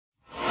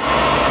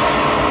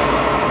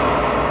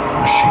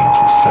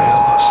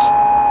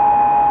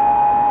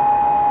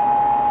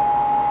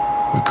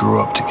grew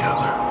up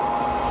together.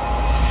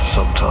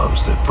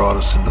 Sometimes they brought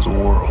us into the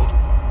world,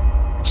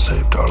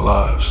 saved our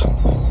lives.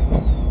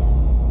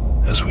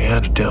 As we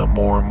handed down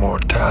more and more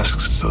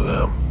tasks to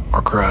them,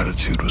 our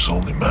gratitude was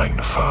only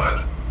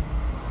magnified.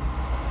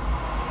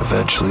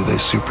 Eventually they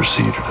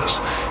superseded us,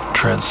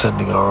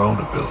 transcending our own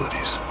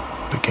abilities,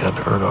 began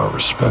to earn our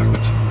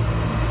respect.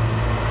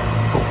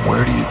 But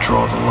where do you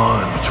draw the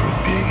line between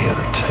being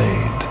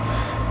entertained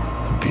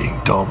and being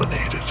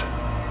dominated?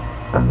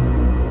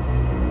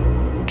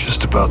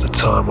 Just about the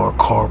time our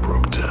car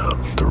broke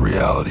down, the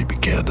reality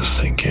began to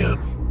sink in.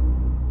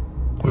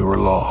 We were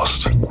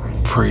lost,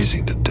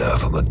 freezing to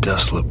death on the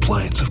desolate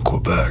plains of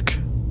Quebec.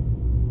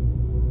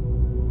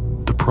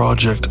 The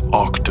Project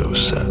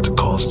Octoset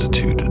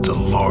constituted the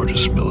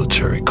largest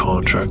military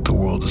contract the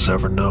world has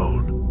ever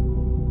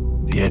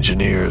known. The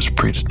engineers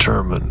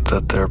predetermined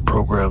that their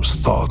program's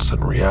thoughts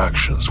and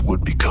reactions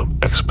would become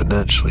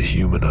exponentially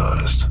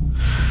humanized.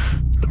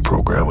 The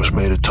program was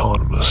made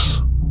autonomous.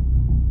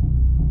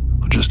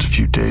 Just a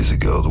few days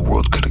ago, the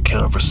world could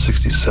account for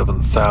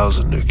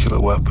 67,000 nuclear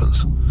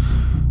weapons.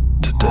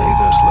 Today,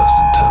 there's less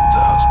than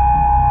 10,000.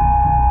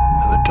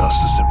 And the dust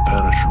is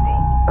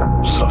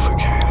impenetrable,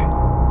 suffocating.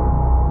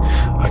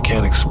 I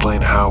can't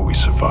explain how we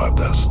survived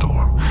that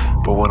storm,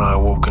 but when I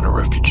awoke in a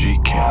refugee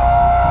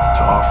camp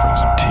to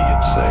offerings of tea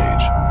and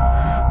sage,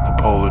 the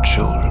polar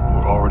children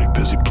were already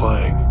busy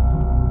playing.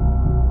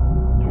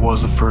 It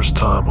was the first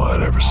time I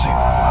had ever seen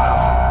them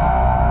laugh.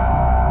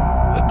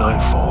 At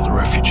nightfall, the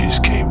refugees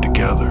came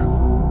together,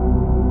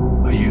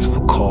 a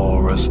youthful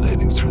call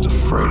resonating through the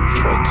frayed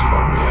threads of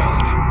our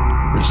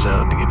reality,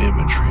 resounding in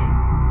imagery,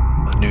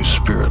 a new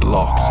spirit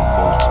locked in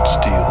molten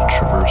steel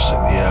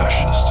traversing the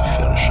ashes to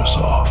finish us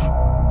off.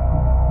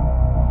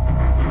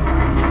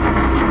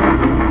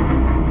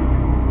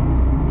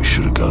 We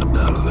should have gotten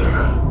out of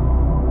there.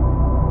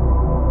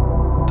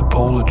 The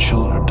polar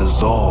children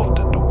dissolved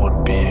into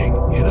one being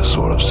in a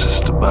sort of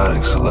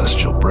systematic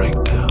celestial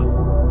breakdown.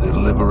 They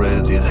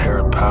liberated the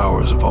inherent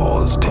powers of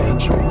all as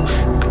tangible,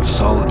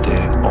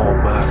 consolidating all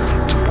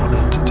matter into one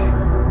entity.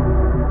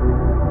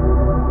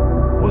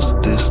 Was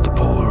this the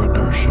polar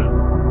inertia?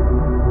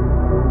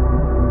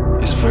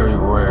 It's very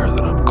rare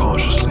that I'm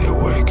consciously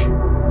awake.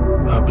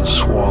 I've been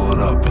swallowed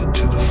up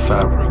into the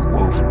fabric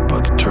woven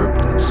by the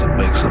turbulence that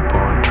makes up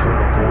our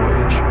internal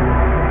voyage.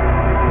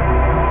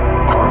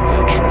 Our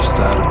adventure is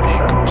that of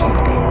being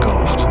completely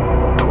engulfed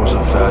towards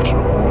a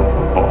vaginal world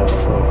where all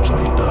forms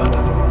are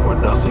united, where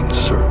nothing is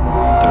certain,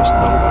 there's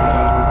no way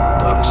out,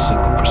 not a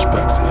single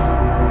perspective,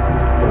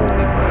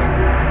 only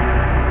magma.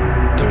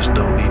 There's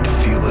no need to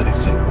feel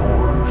anything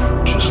more,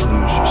 just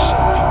lose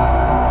yourself.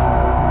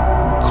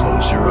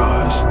 Close your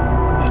eyes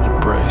and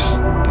embrace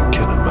the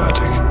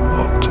kinematic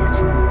optic.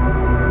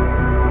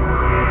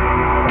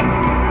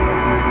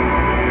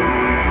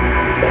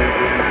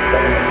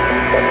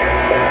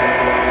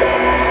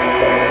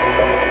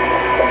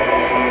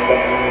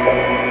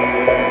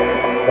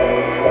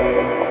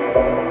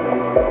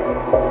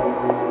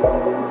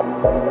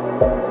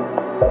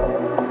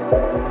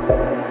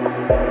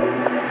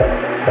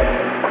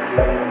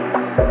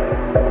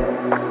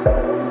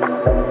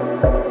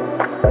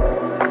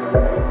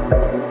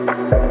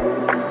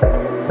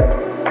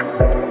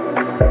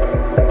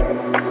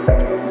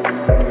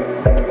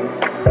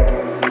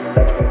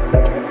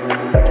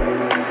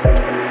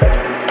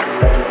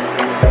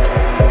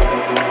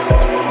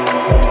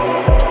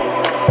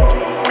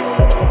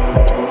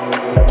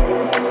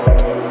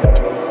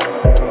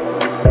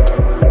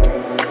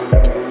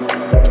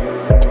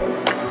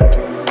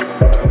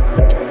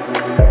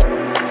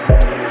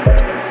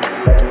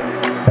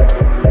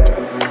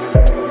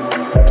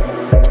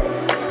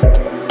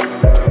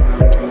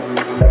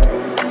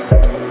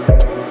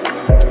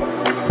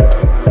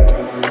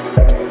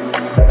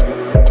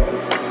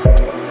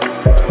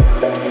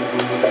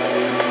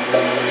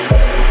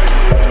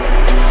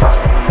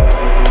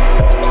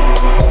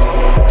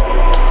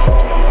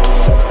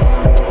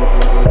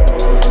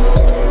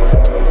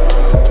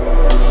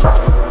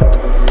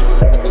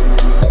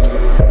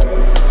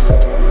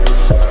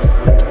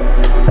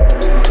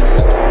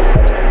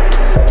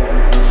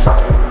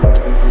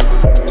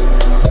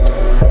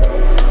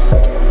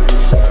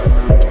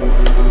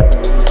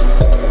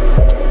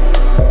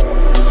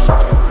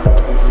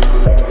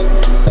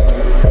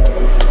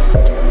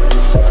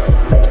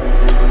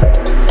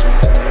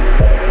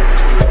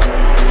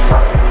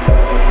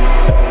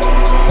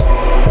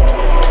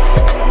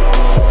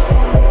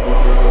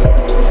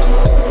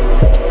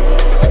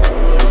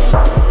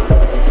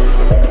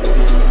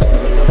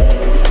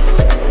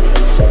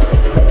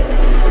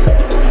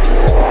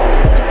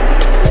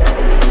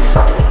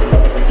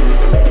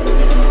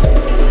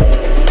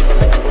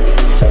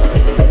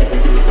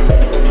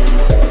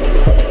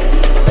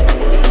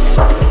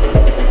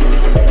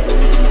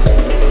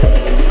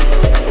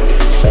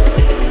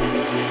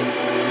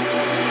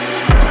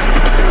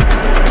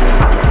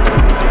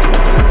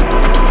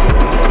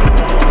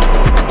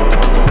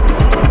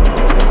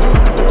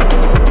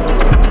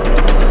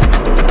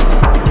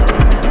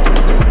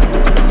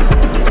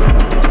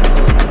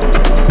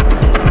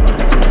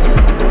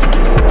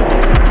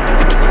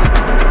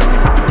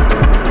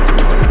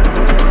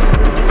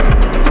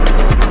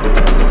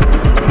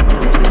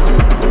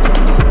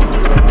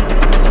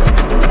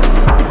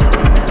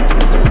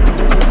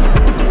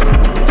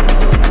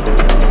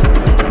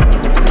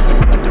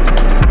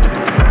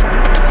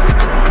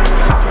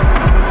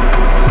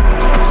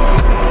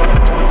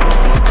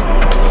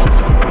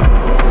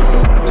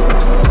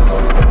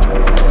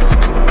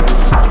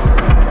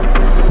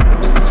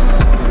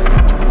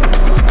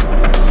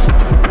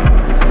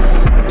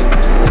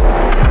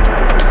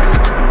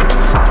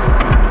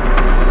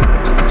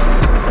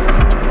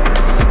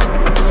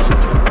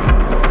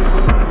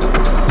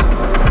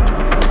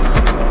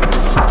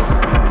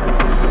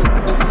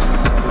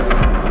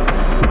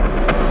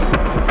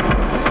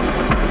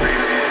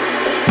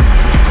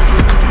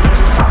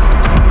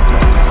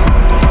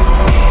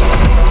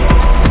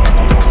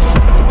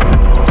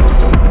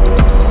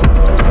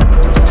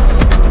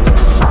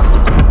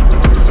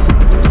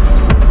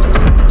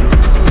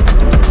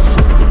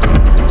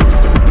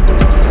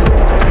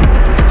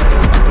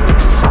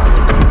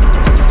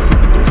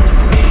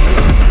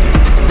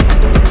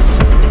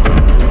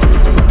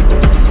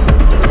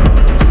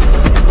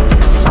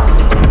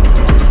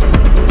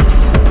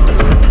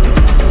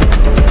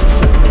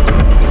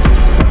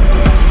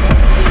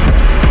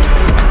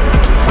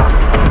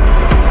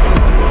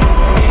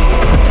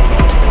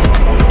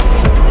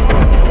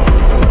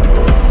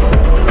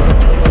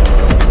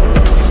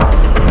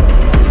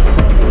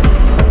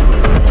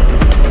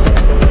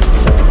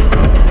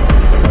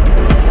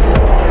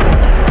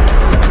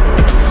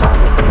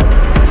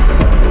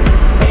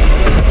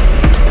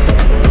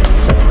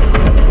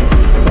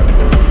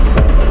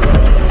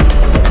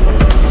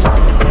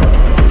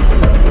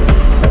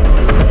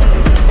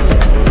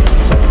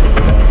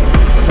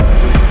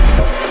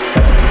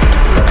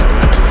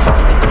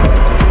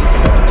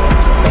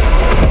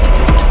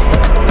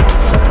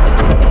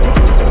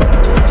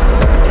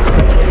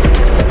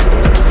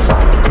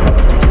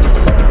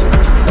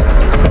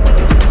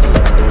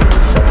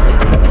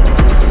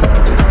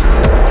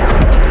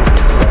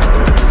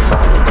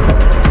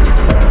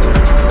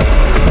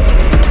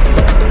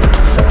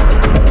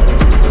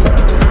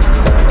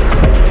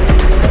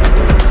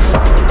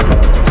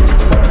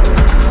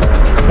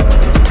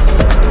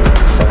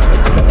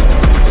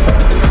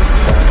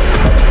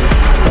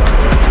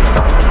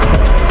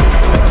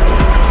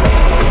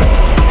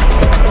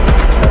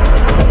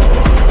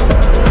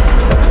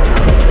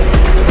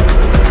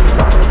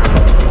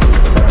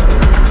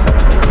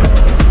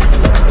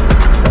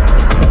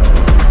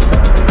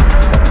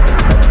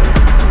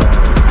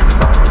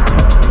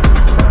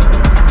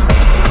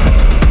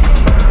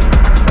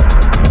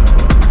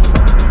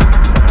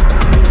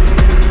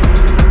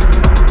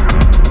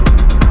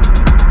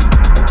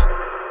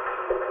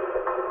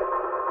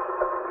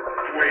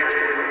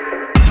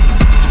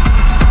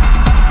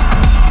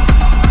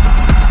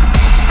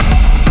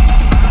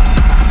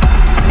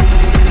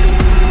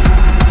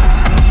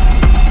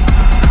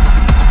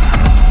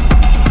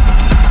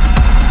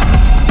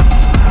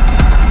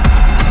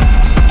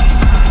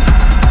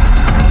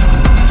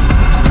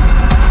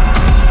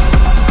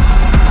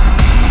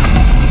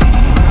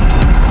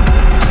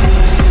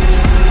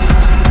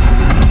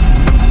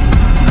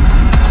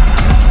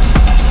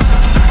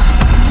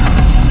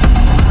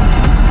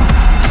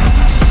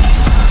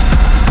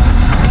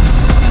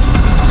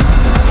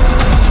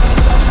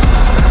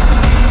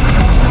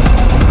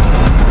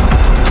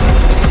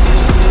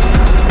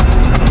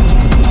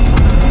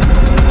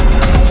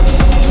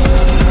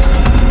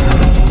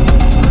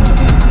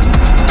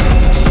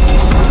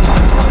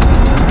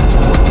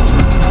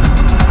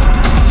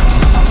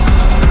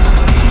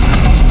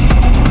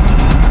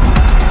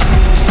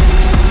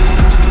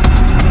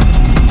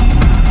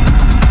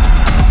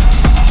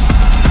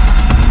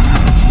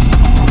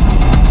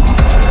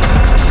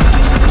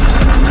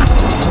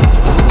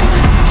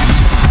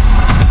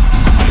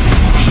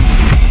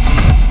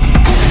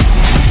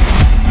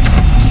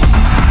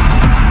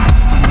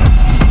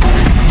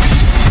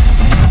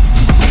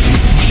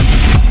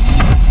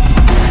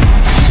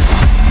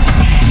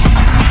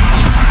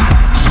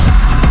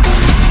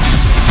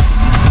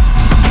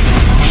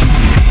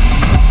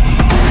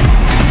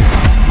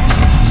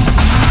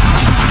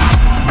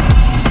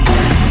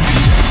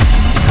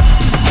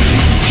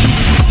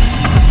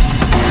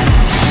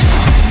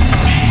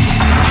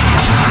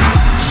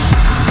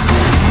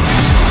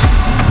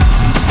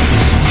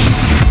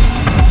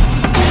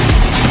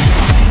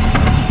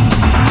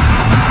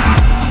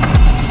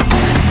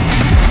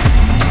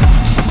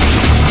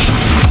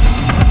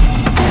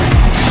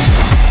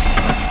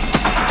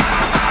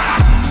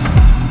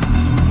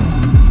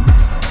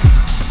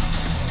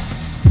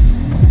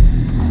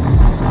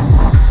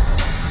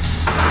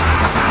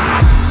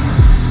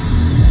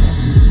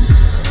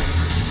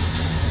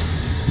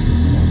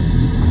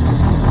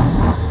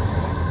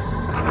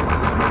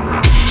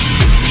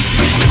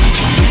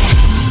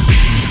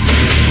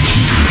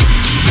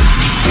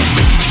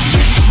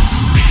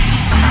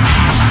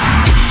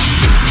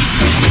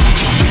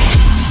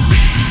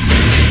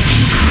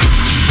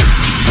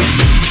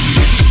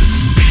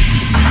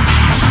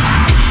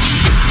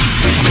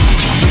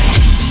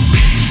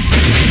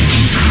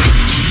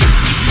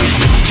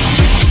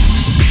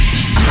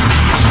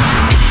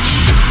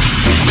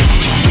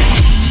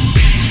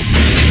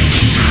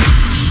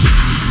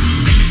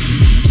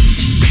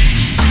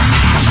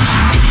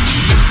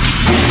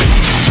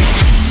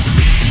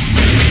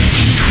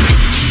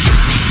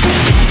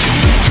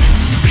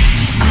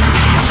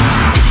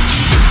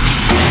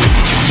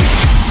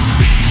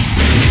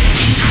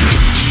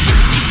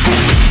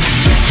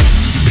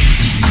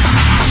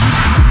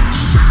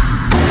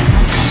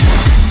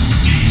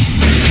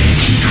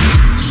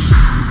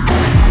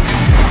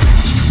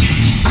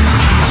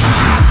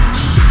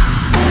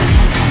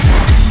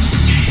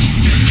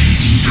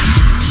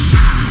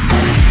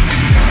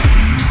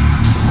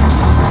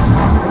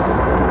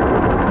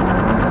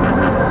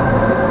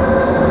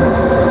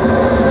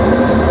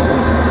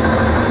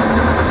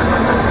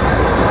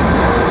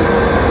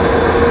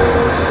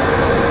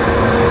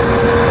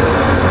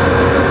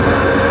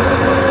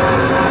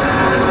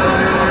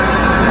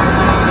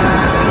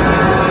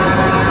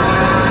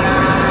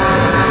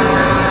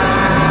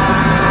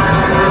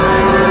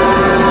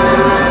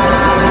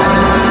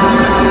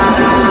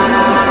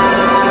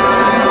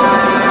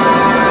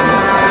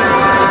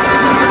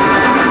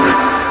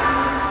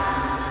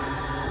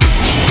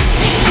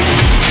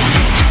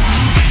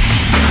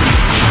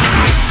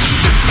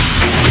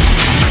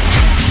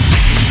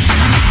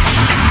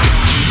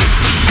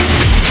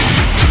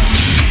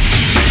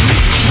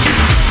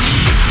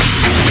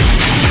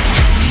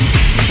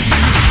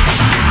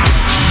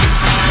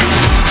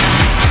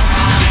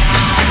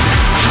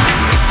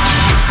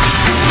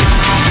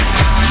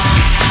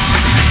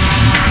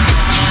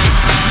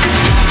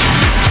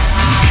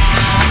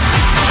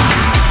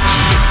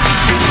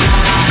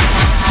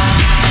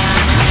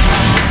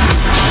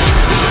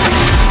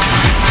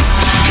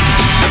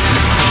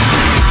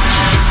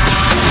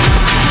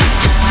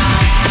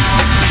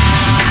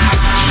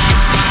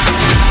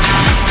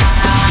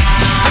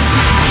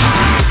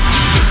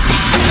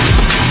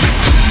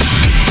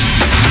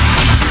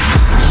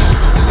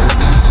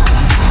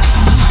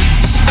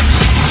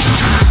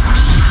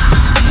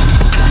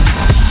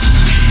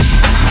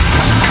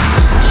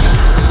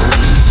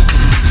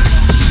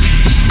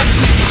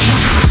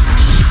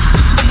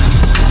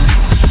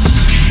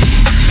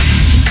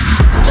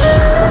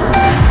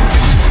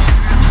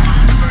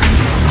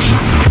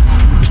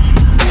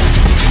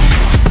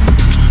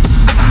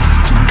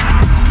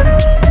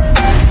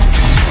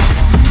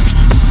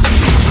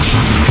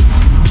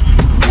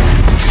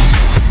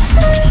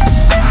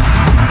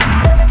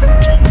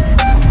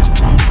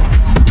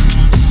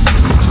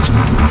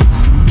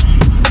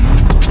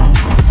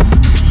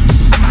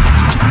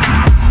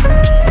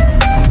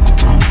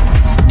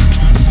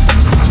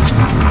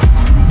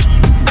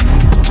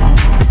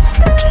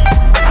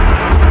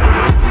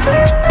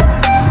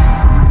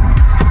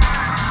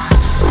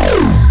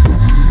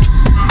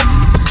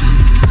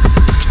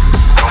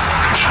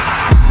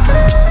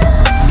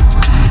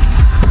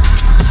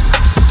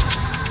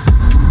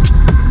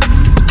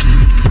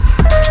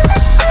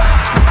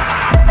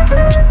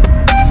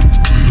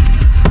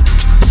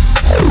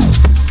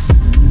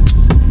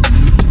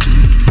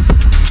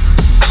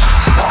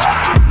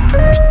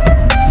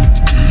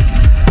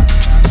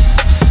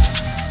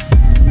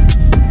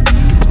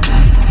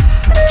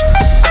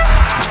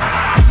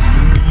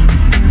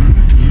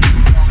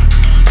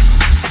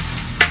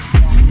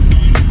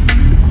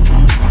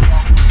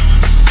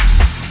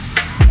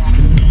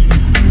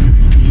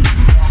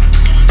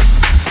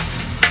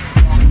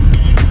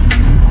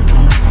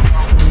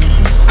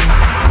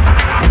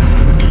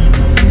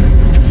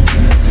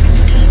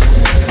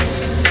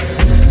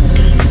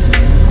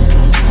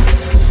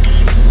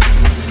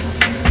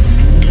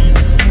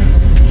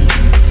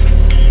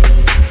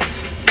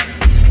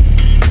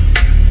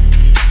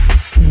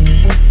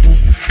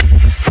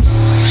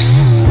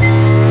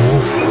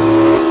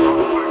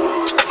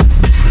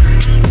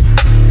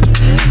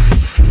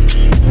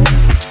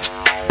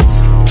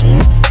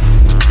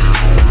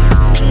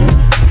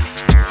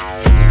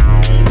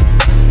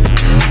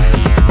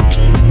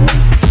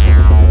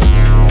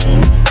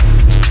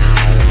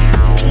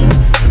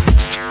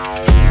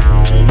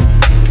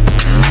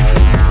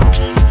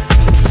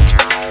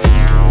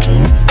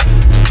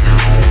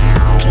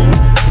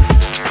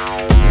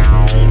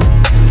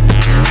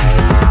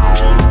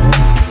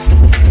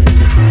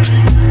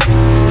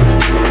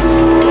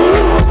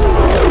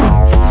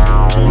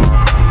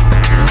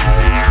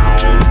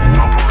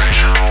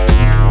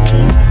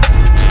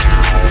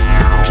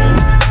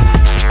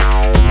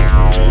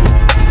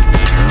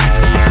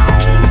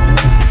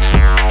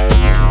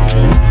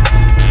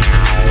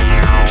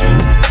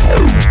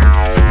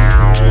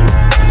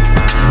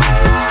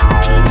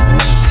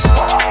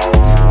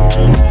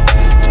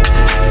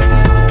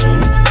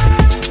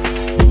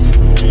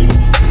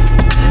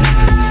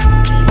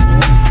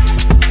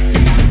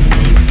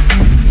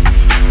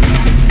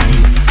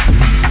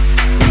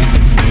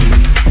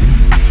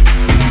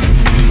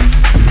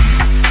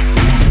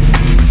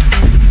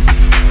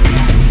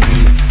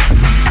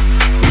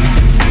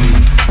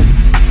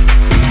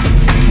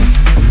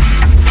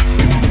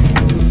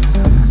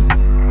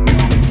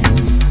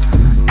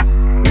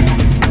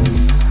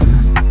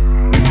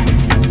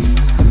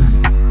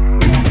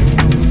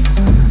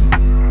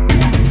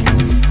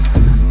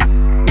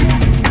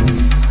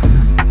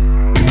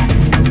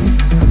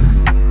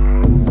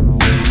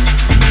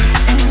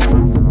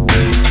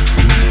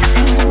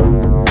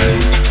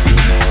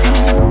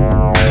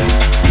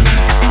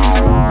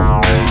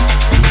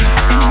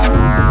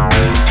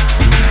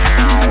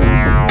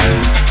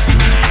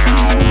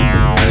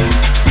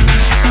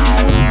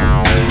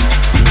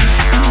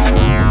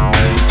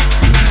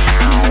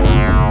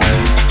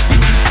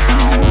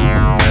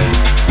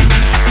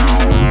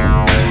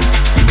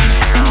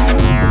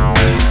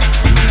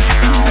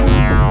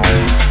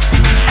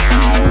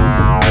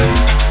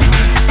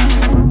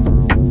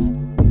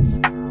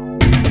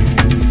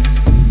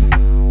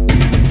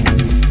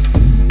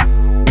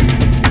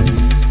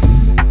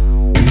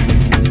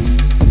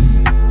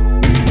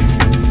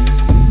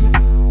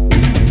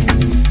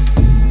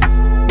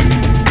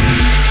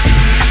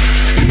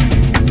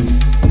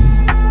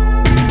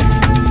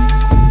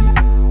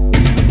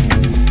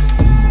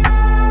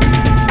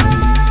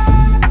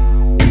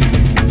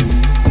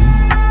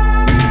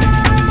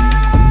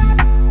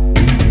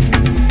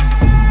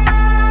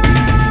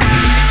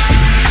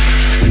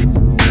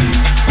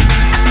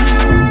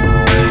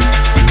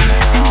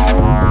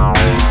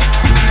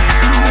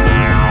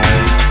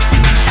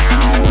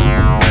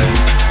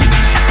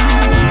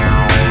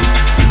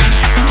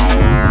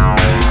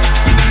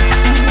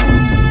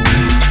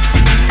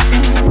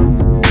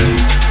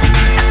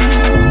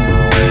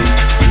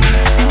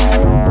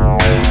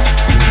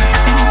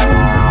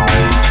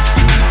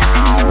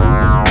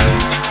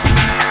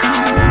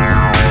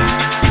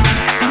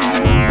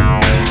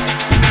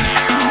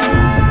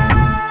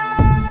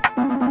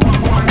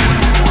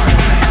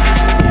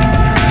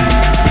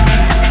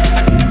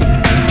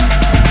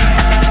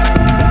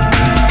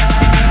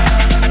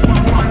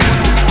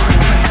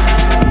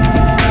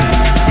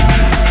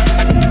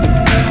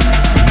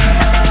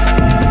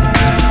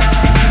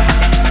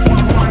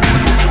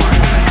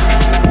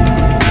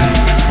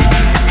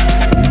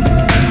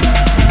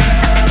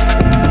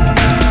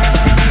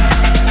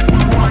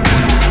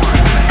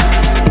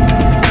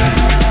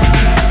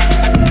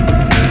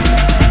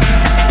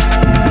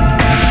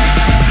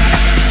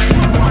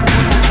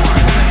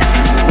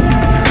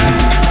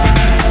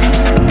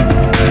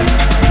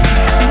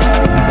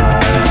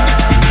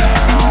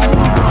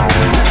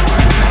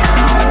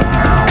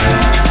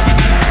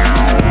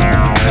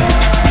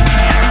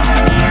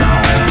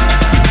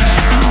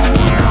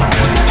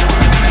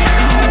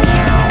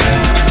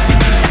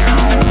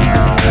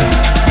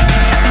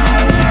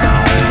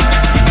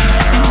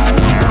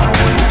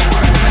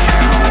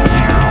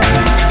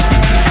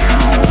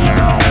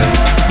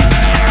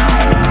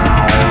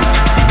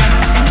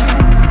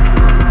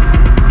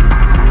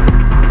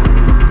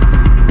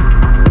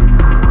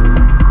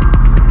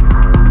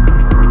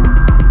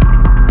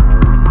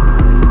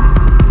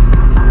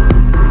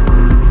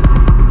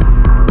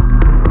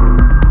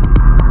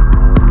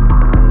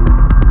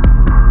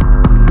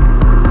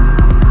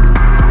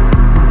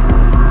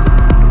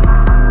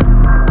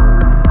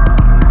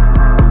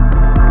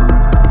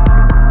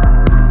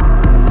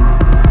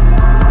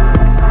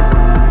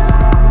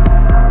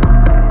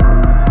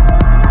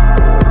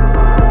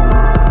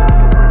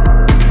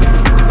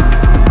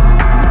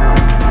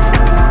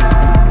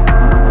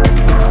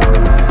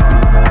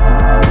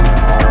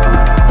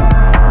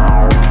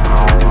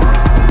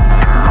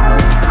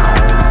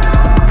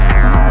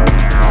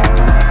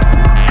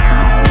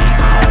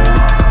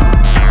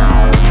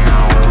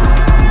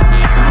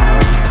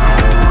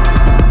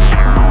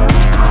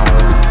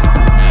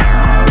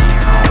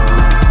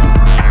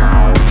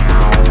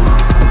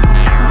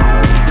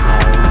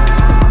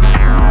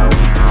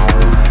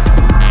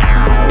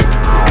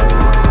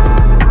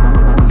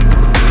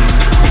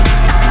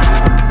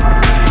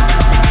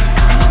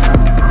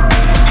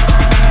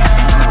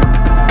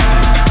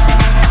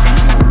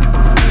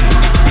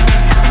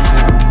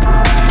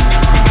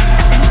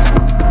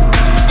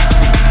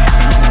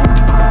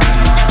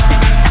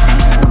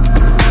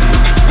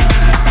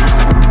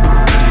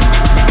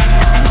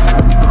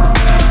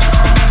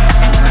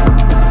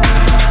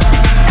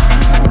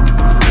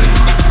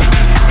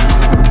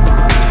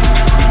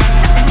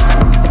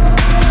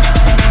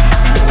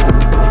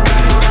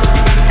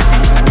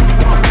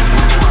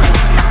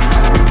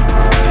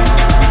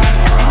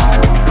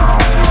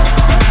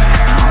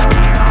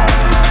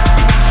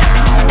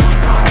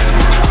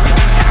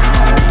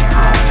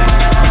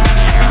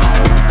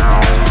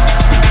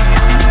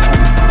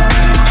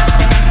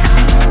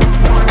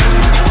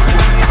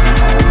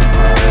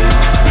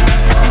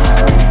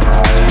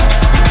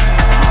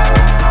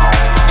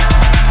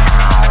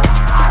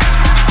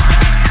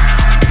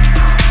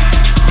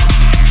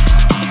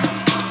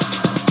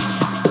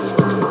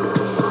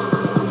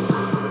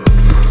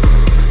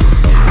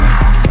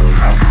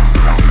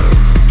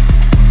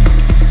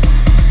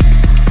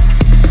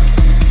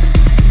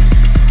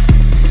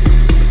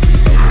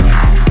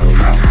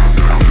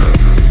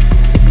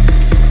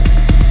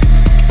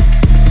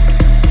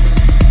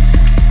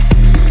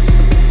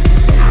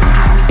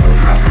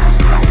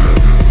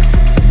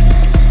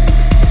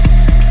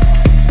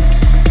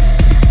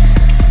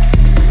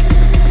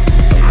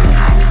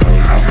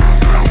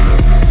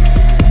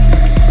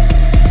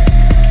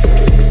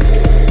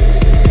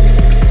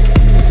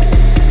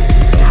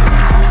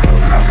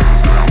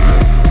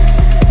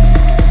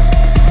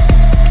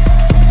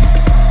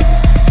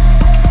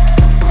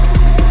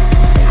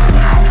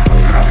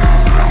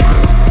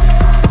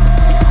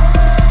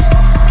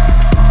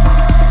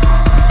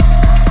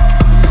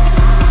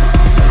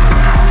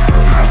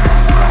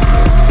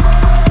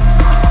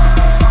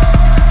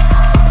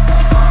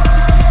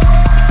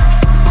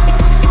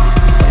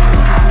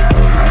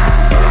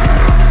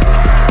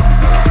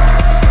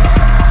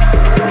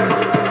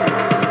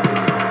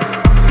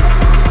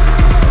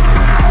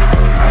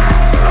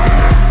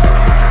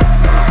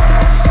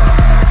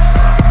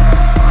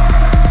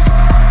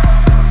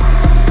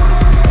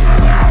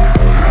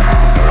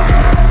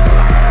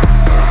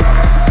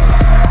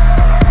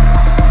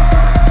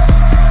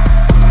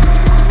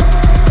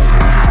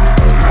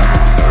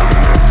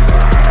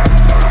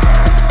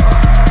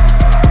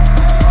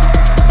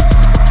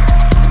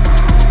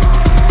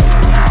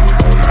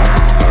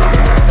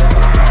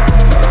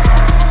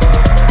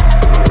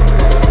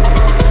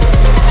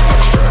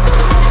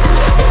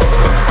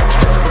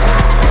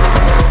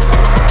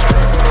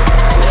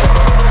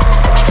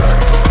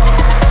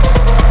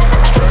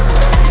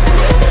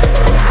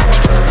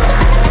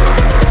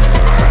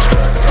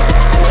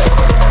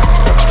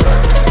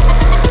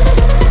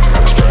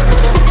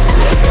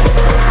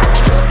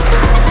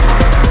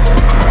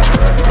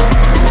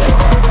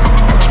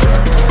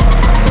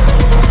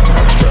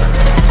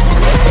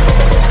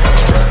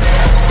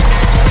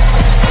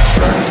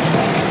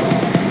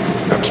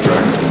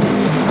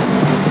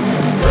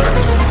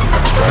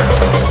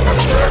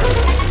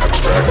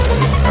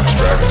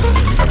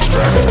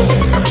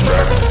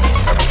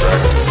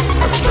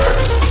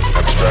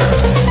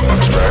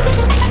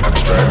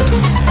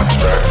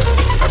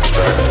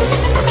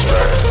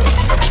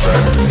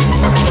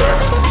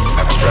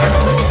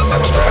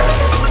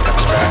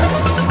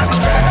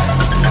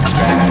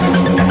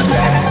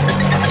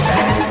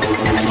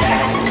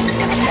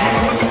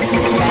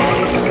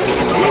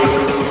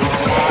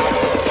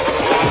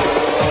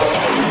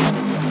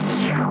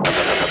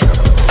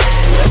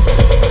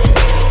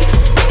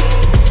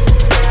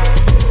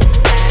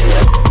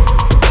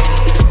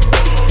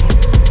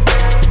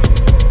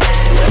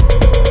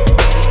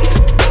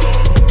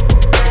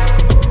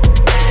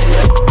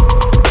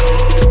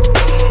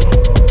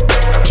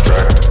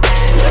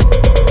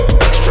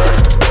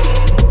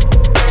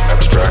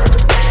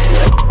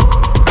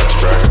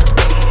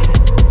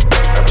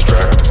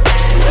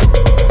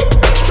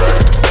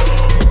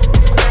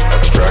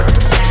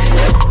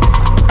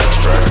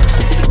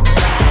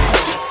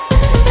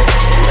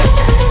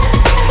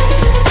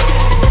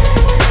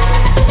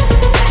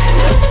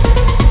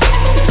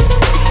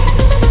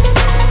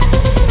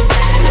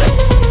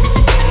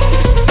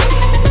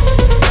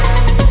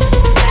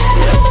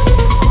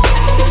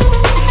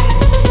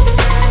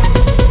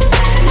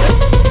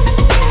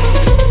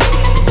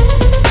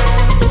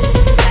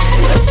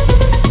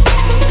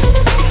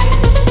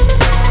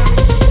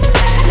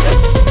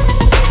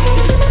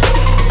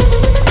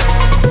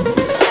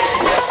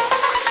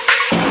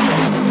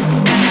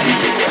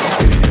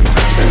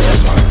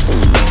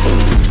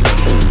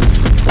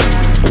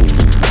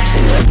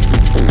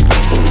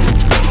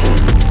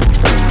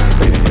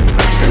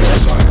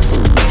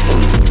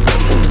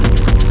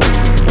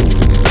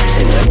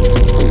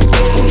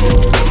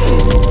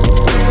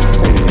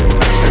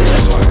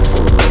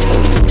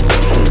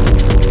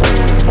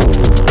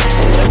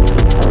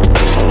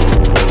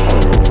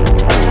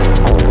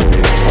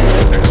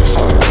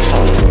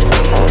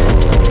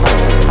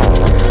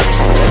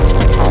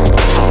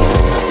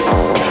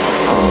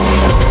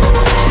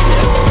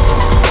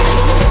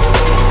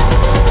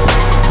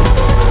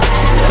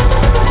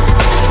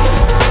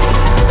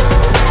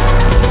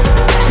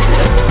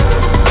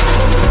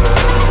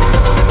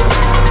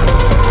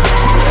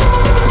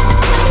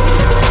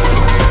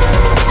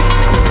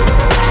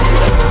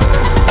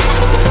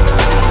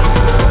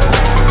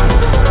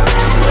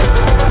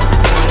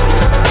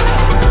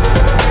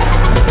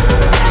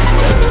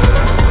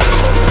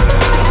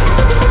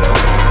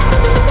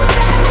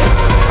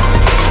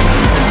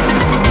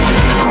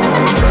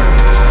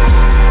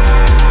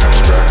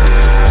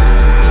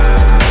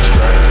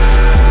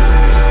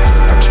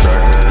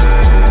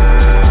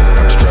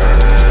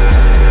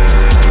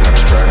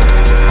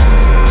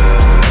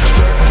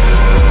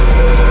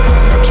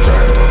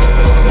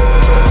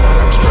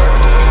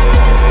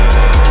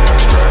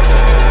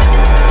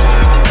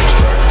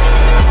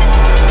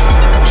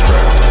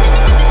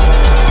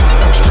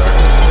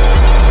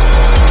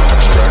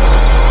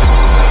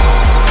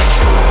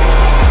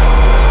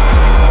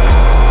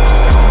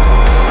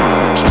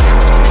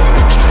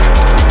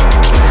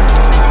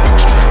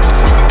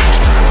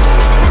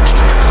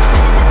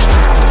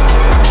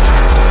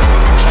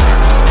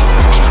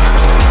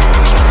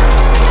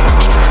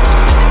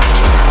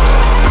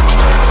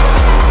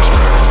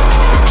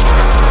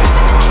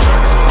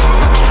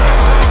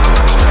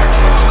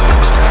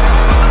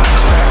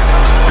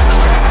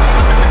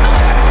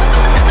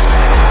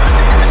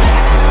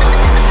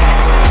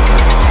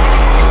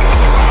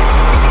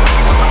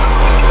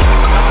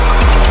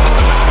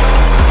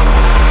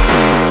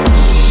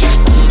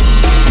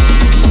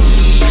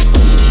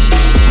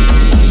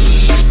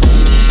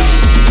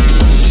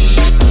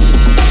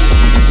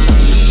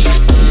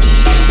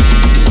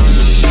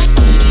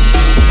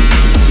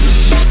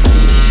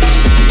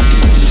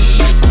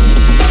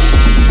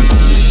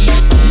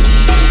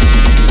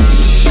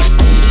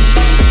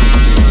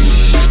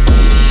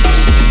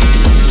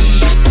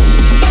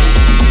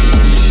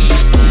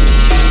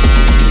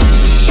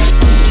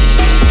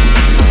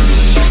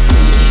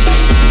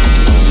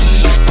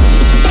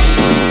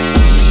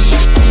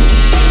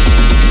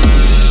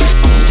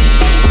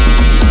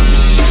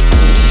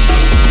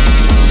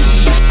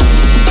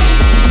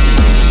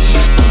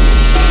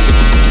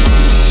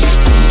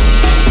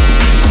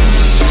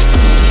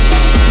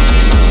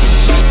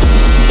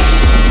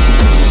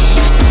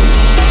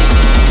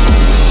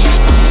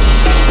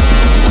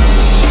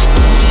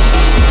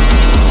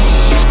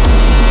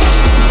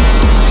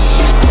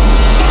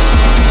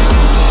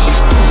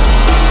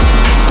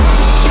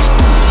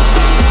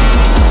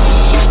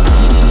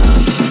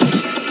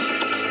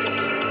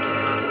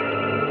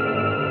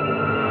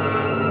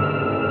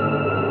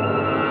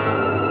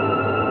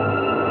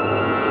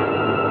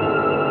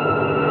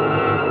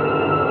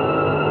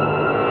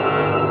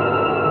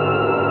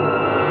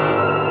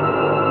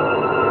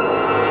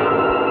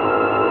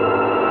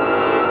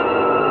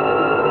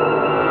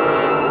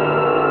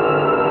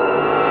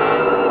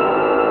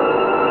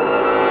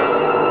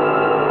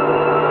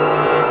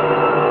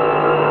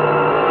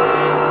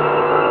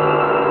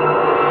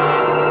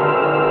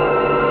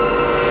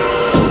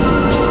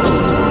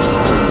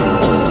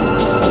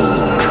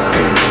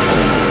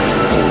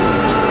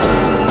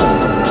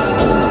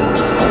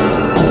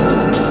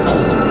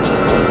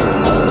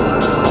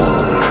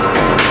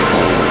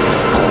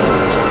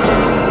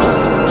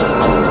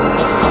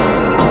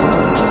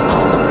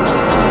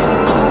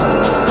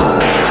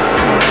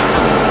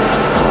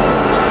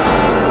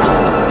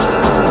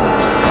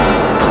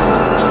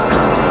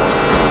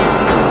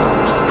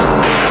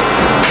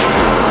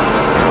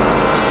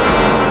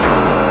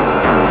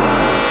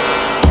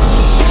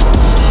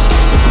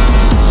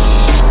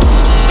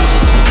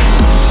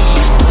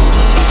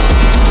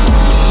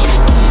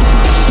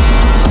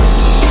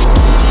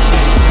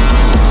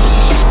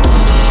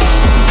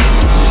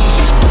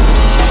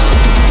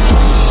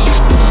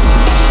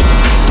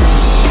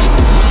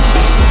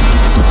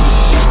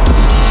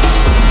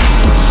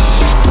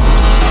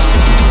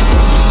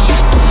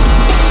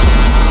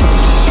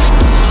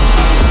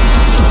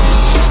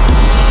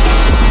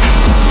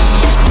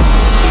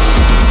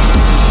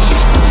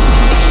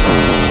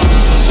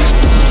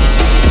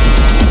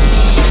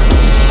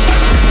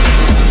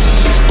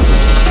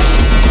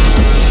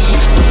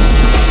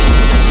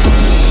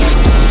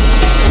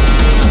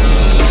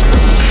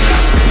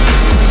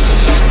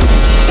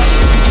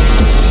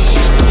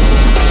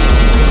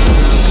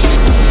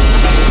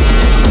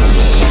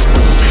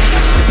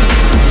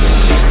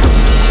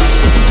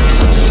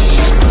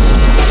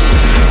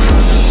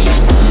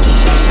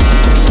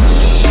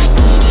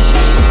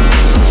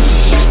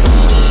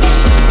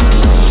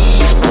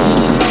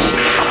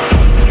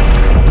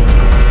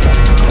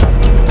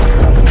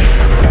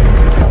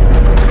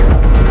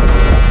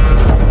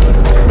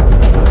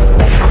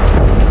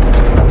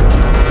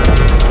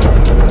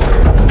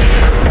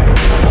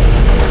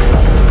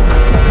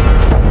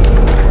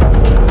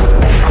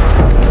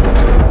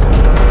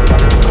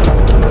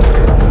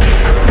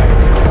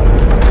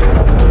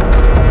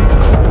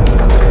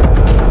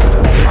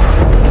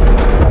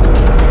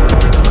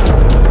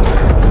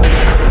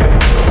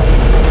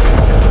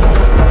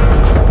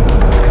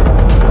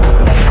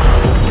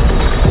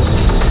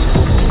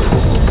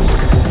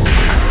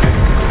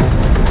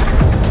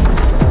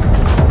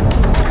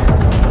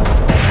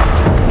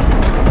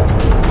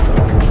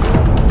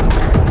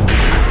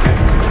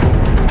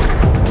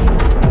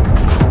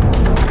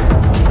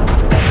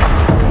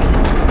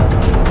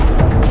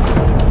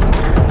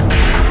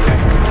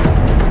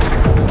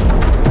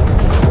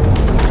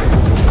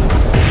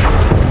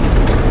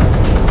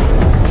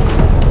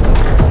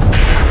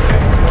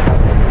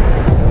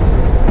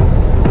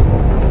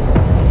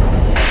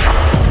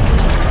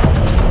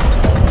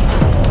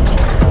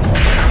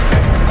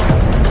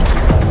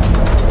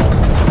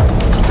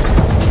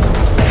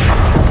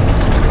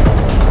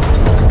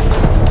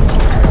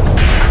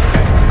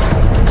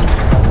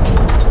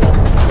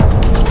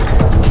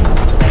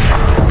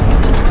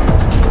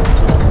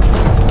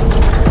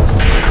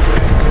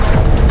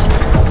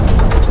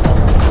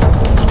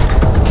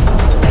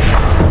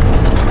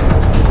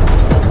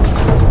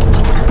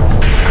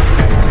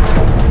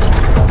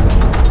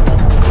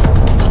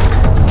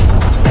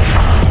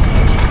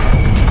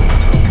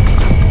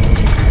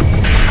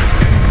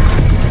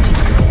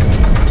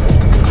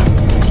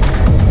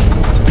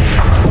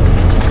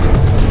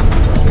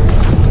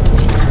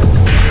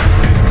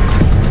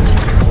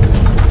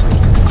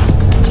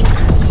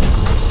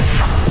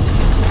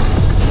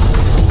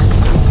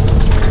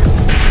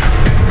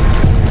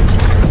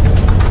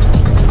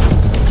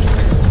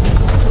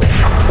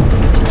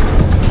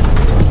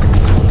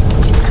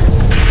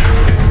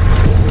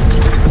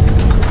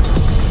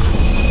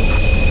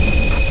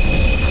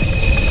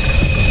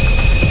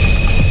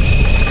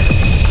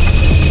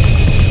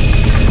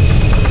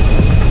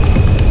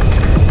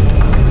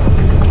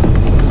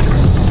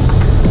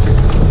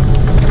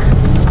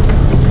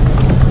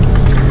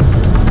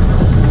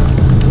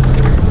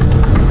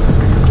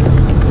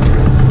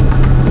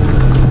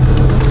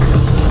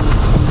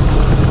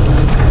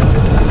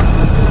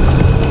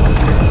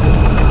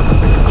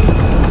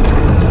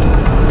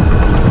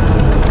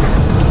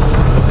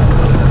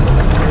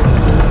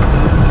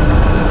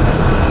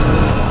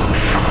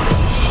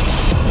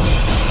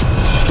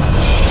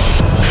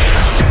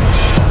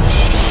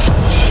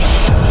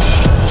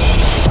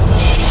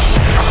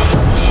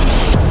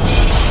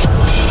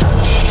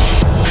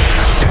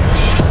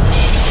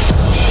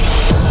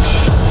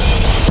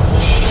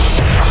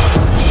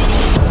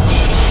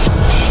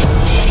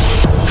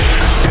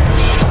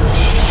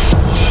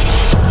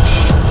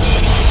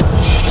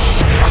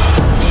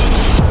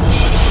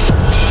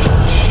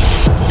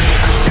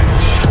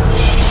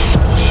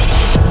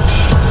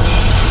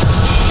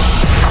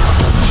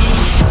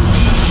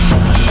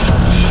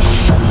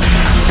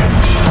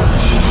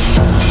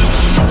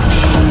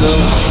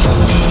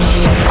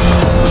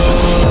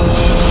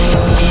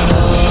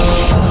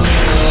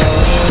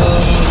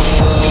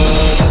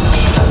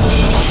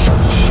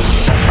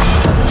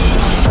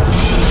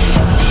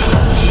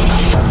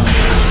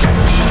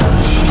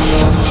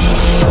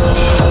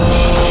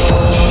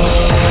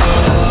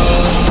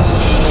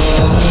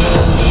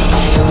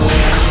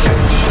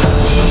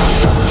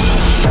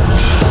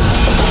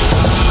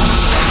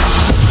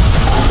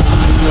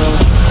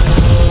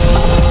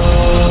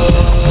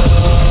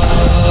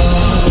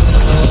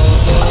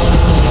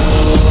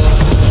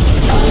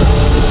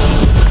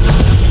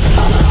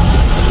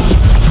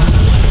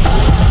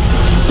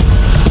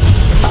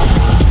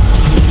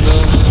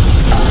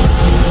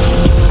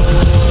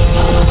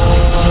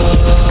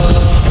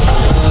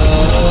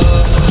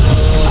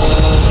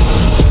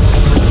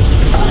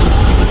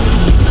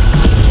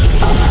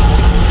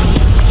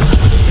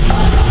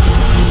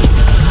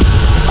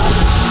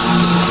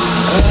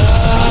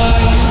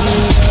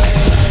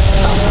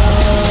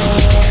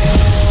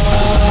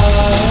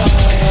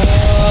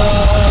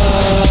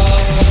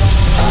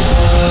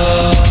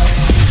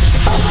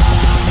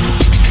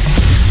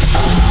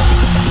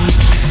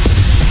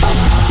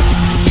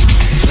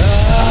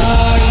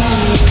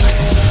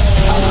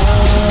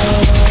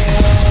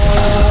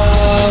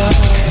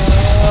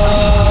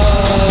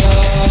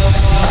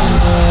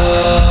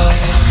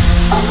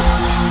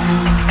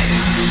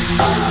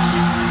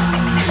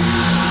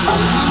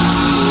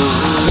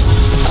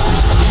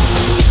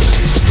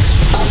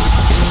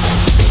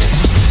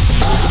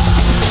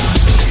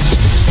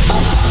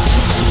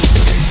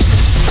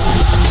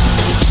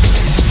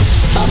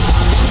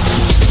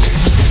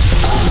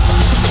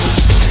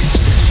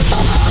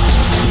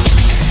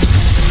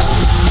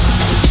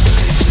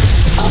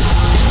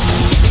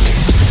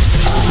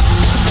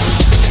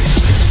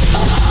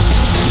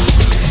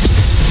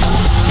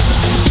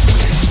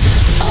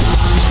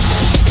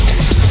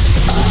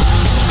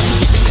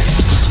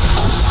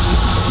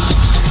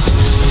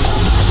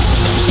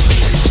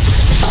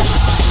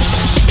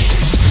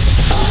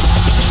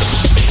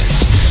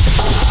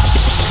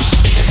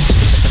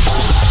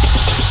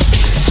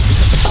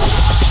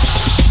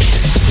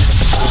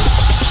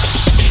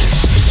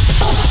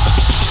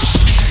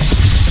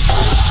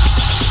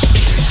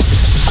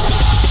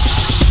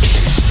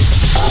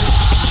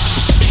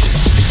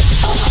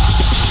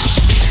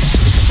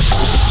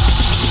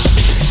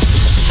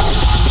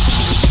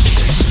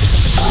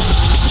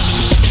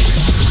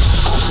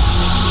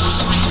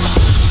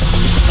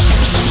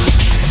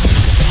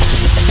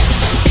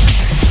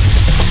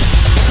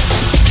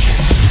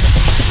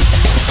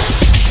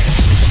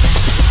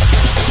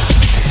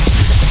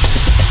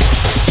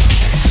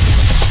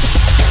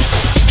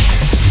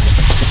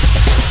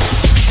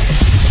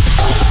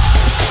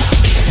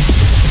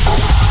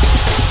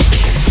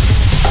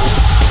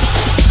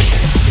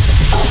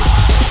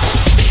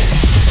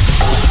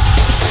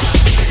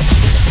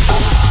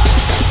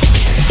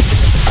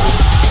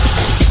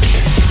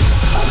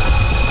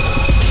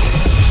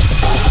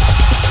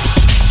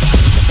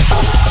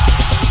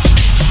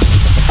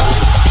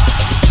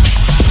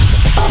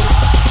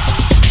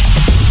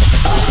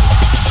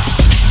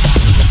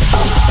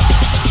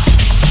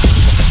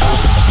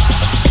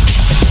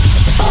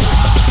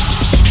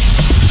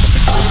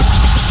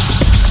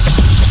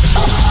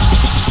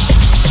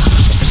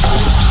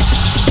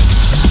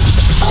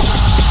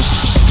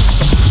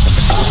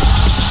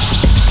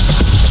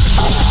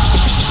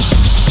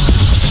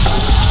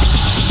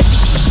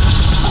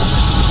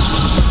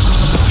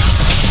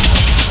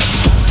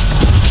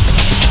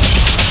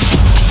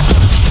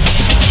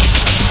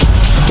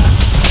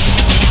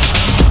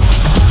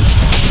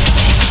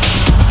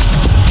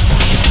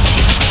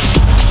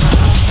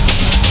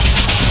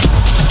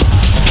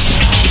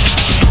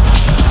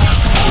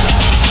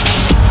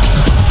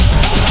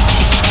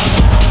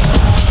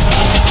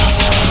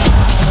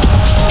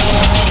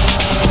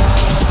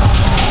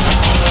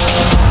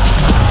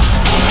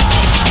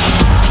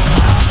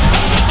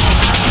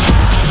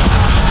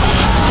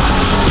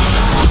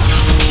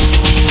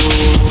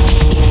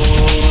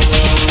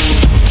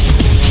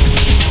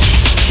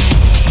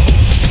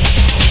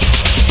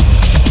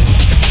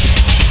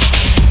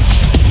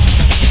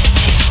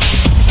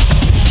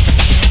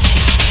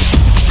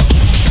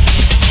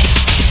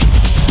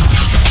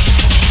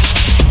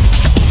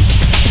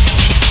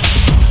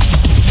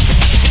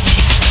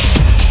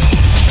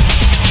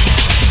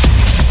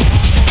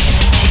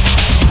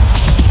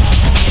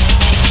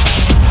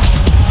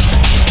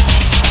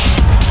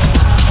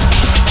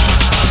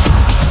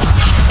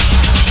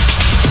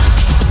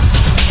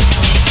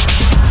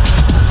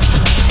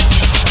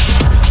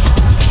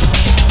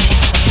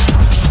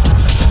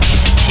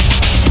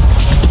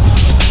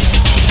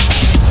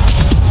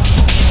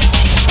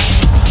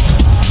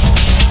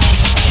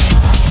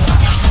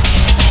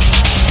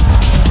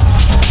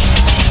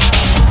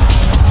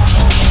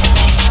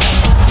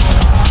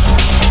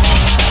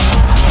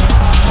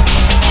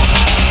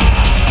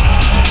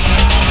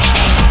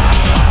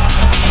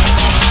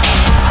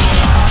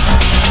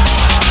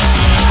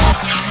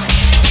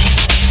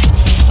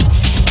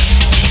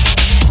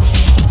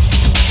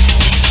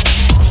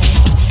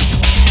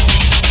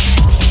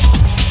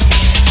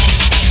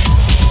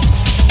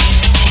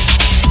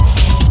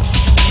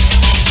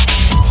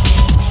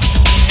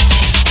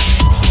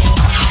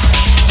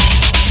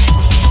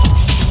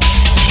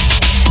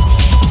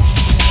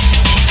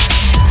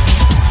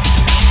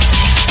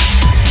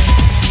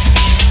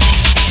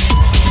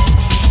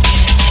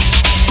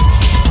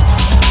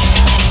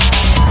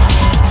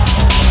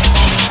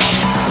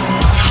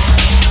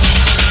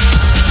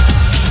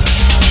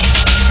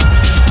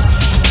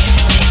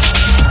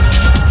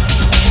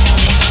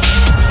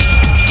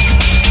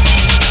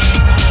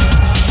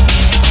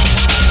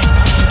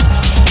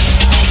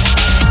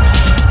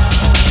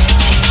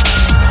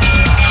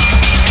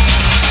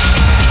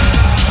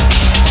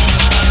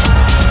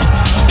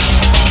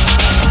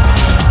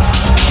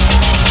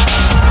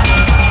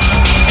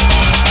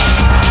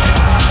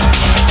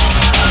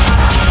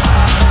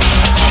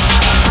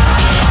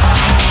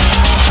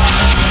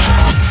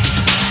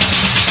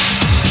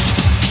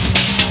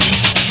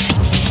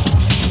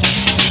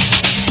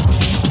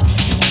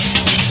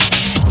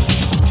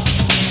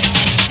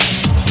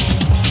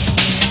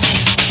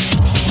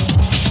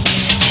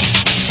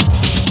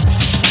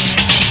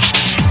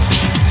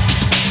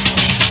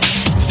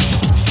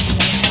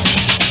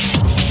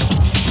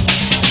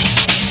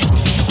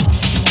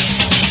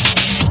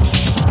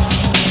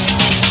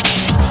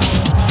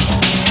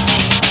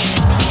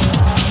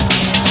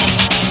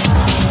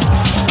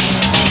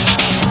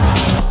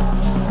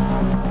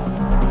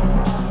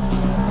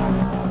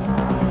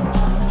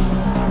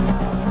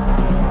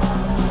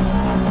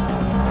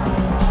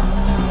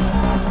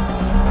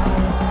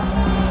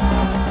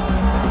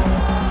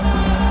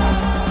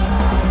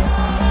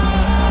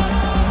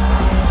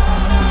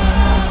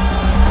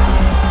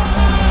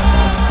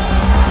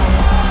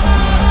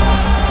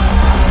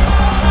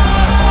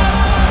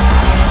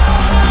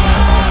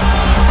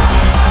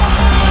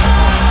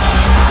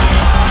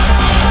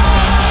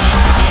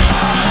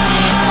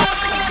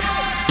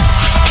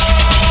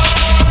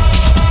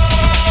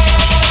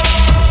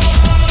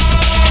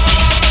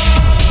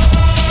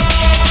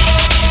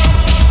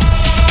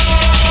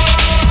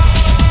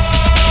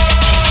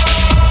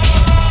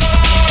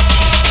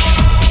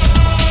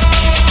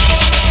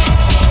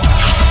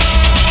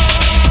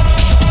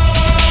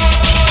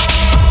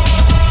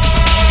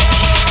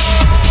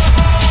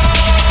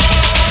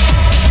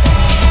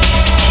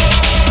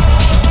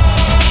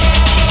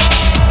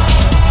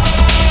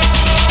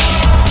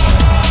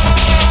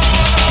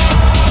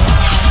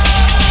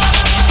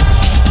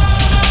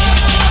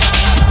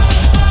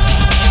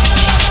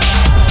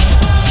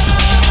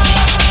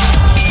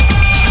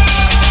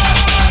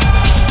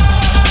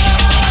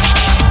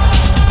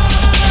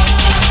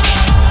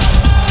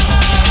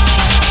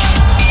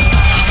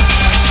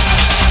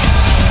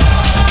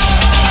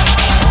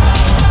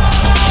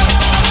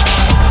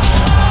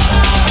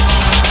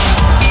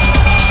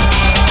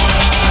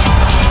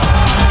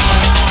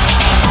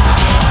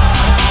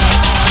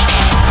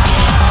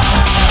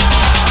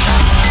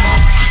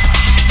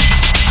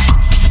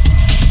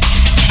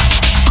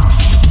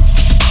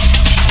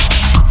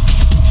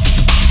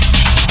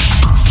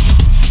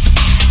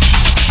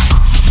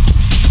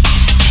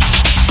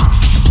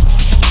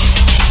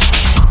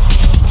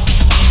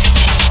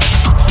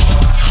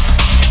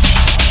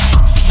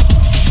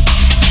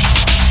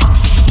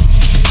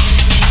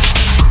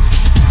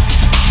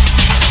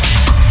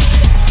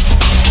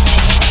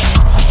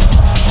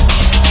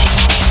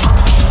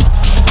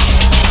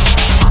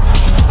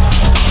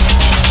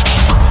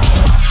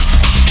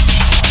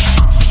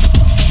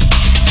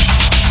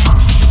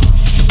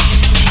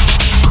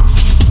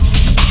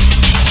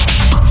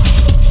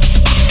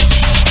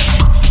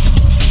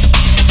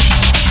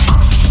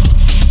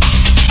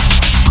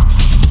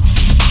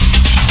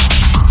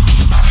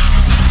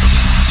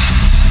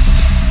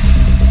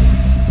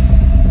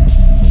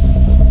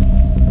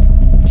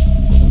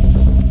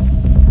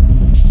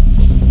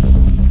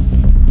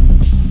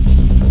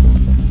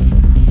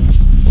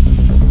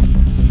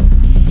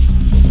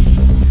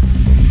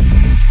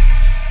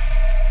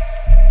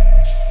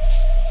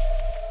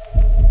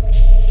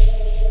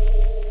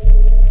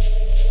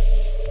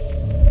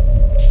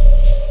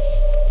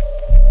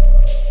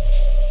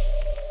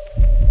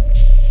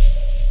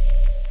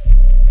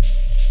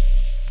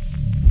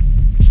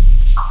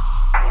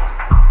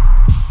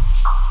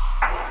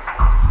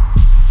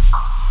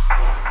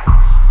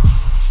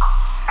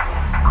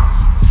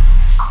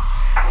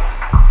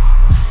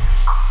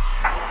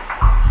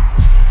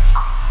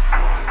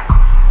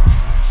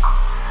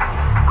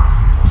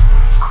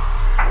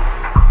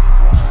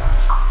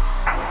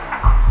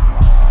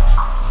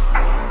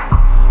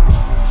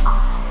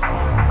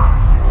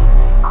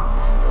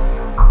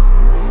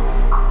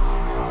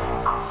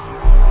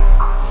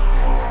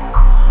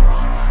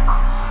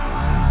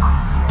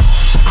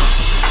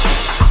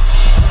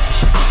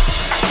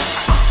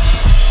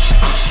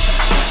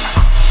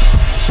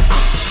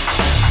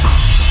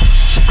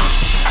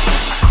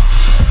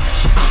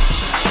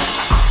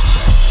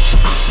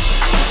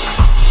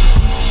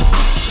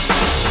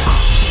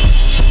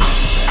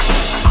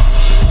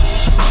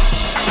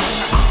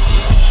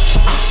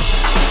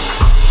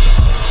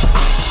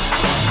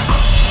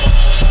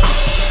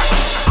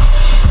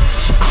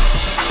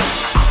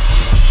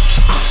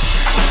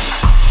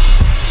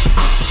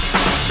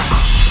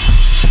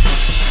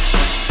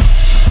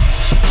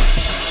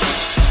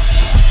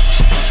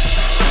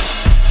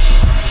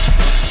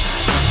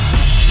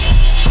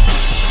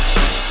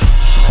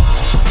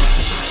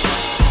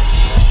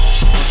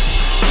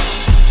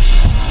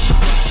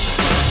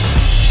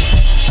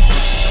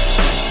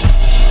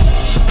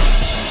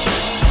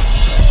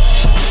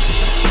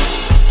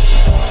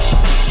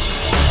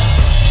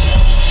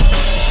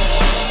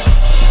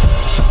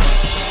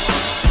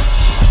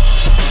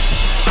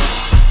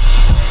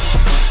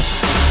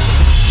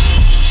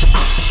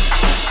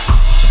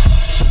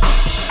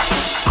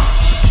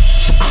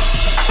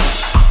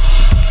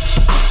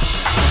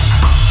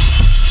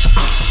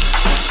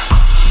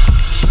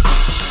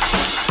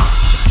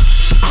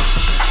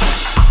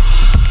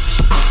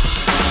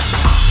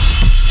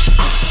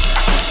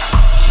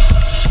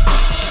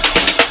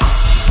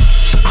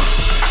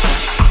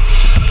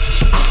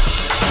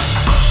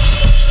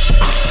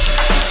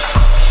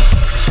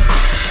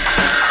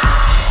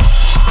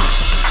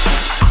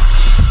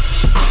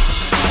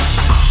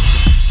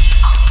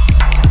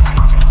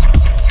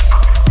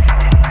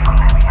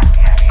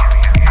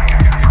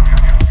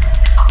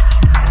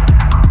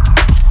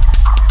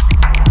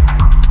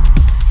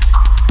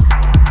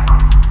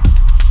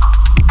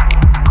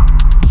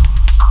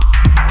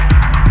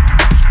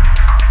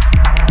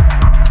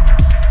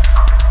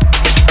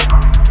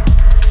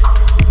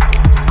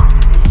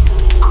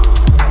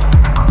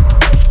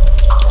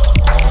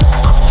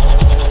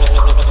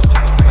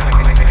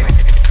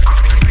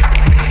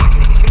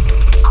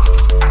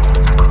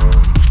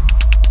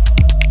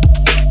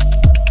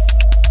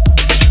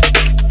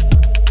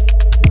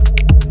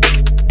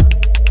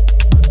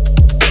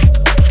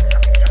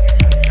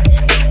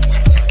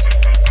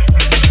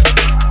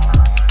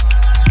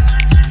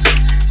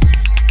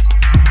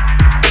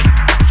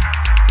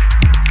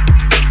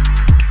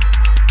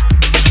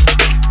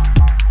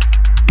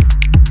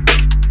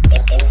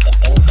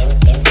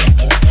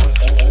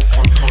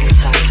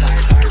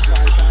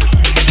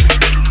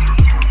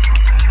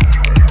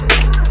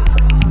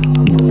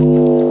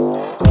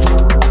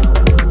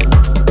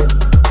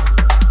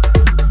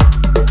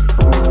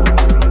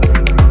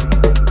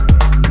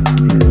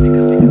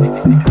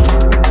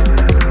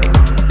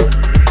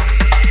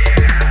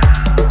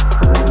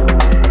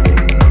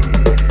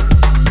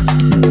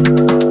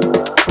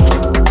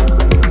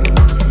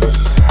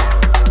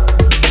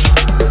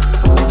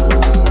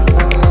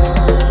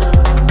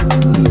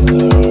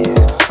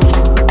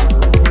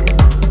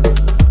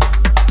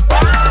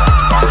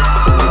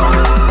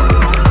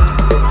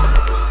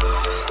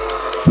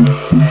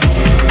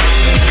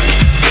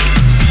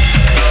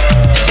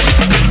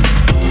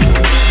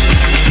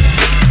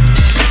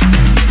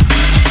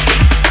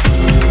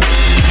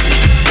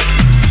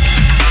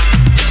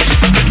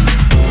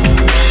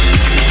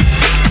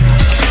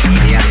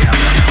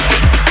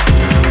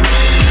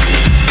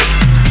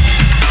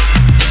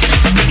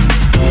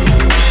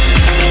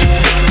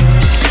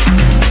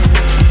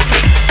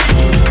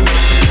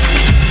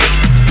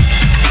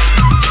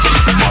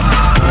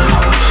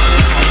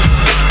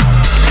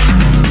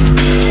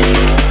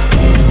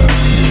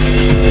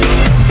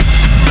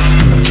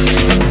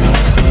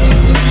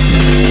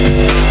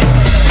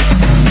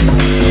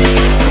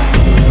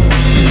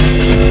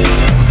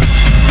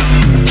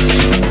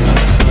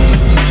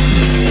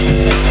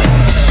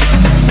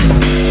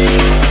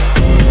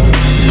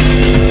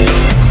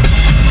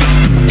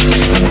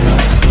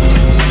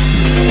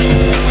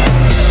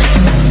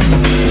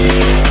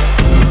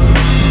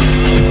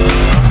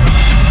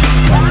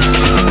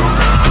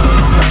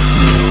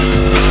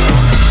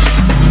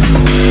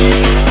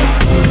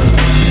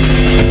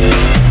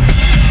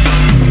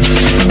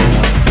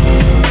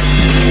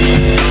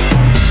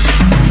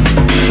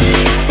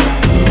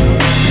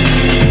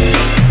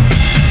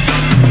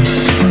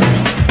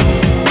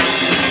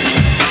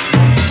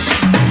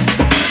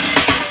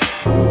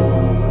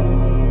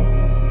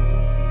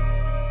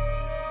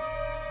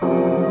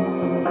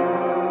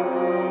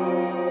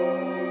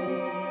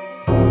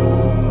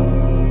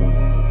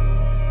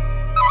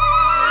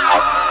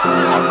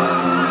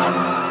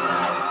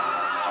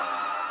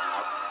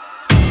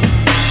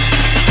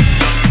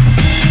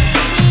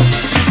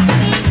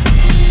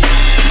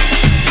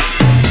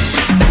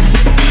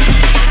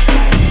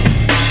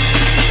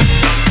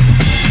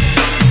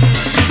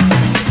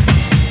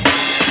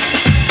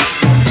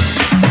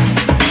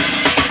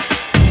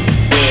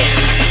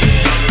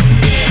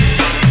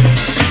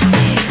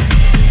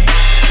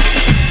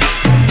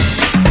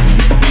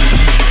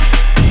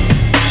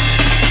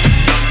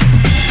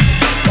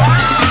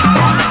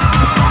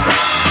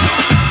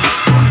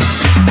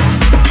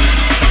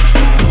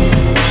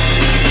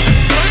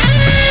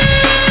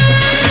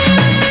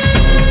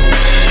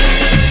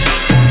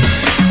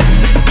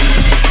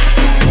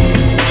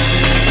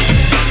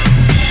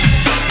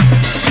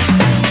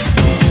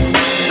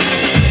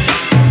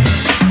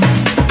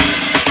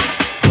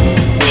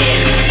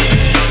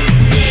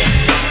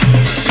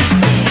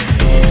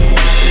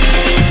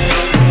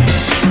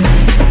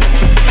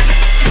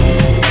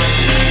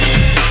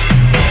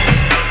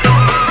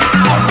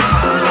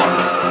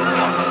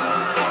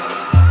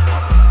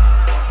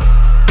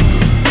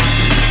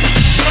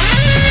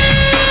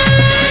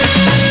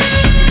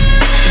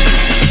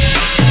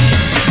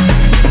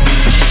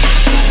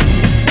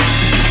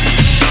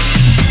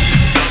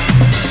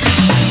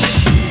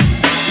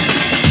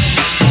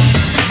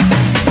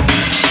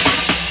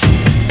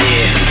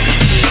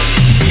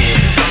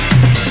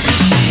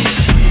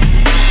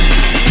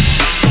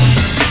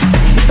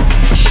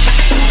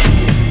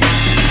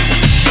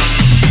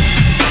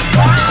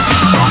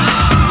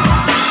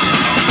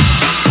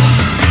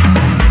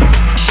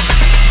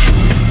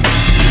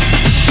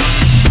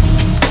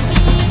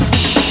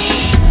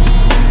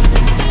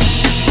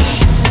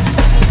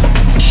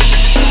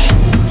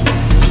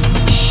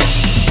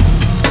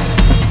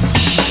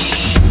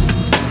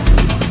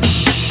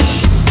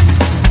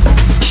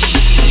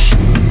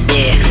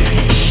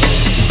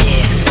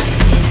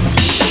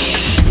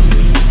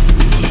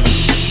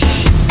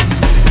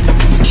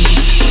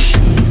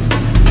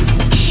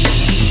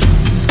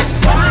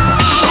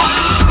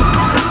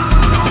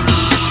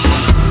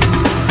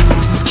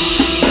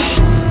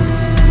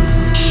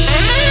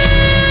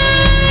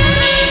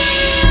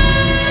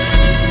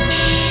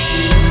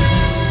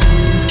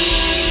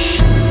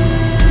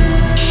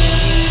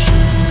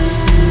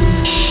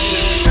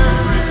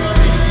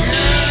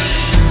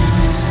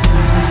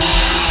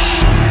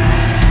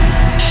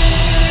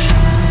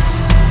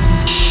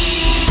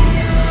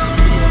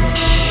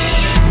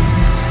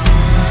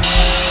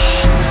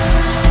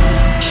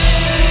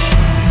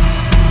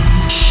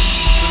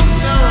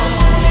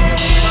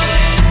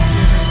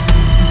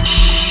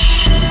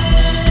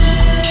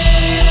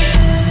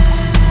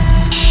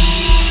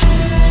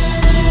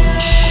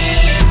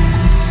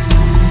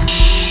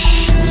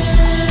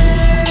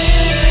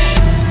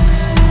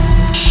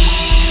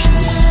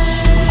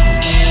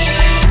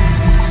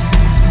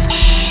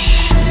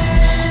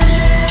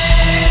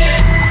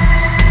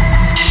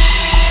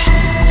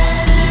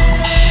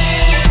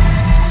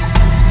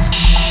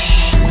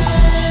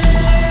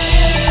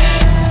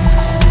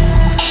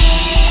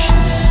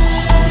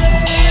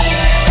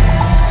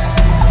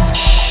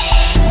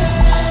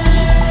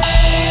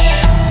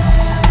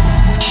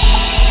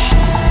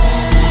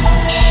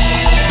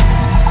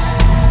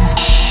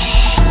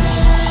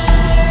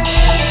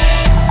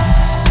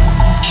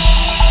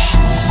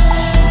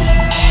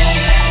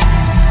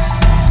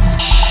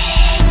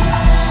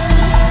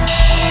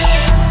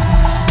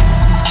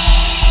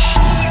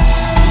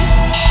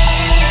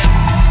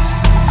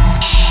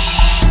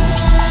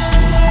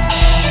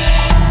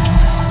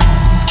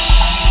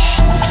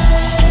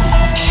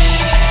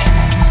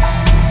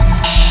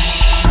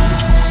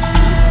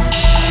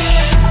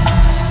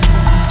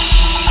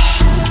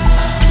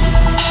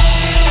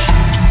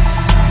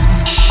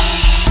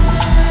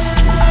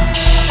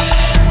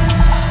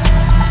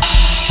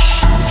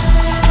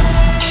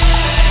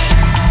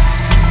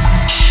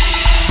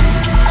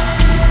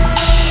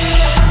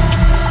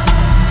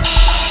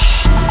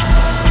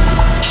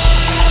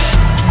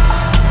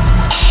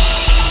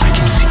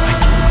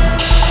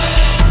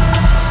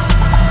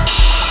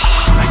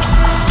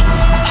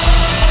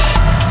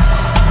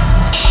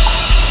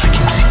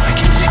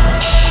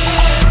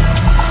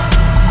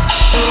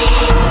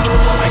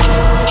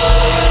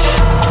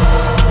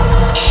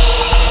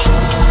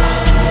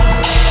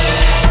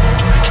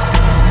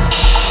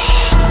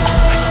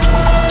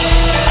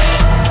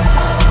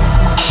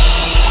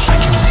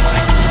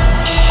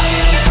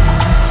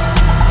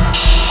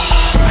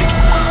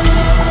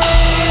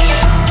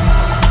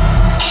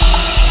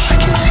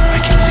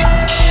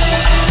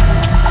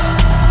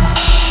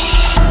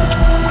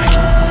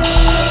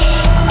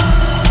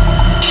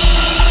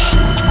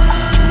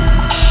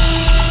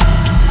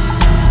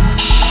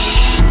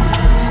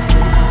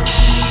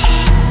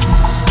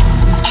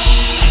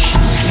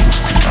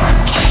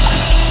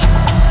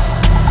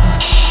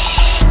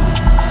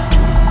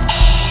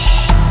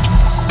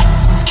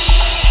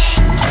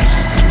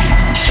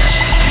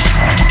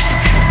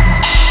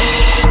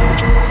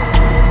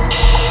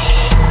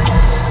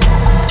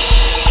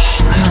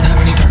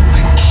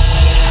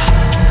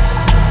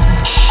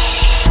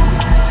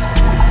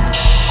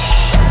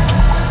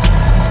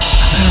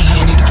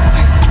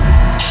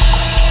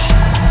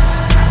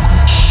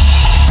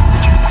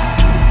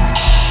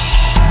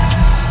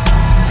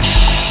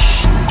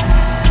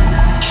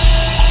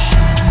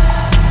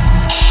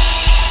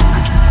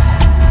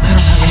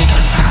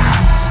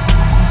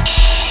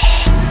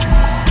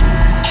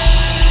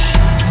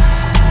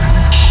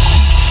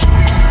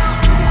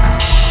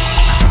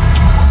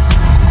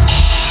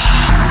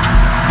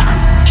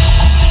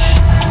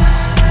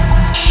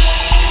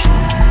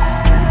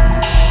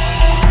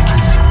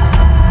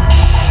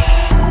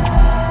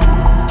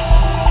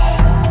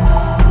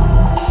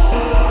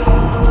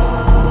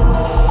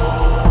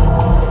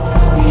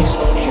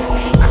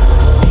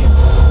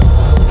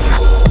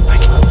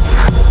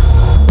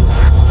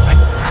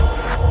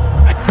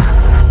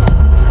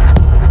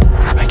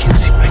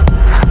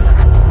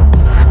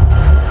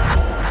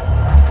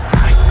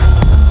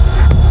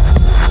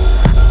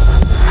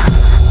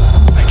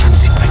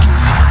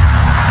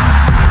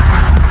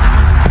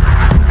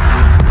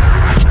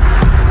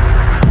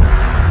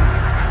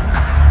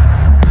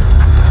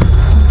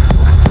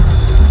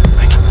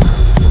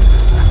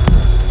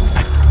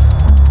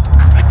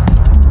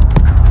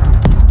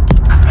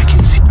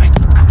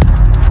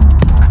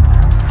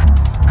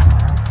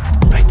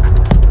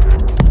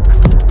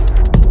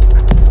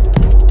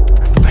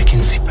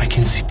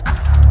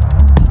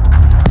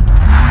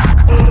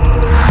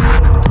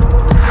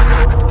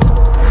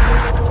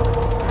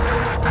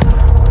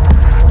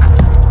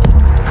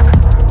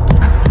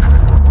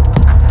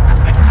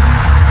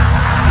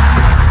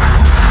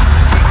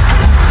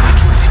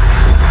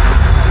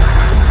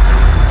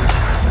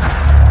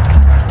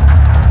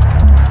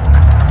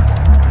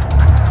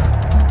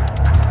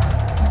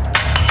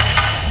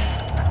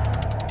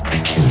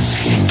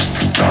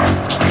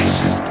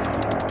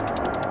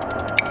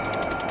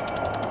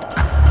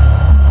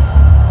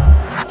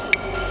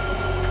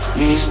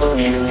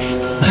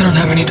 I don't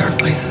have any dark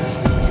places.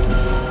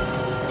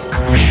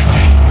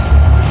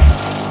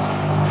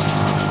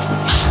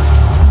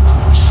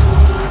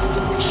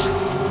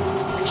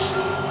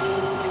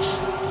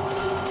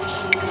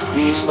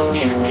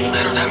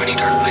 I don't have any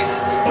dark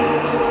places.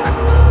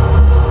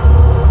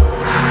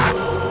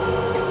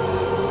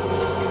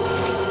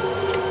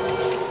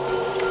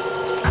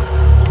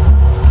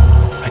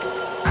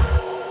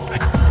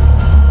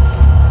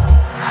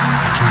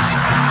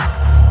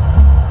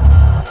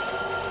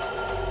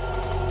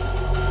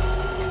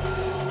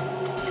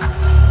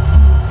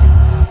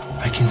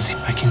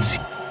 I can see.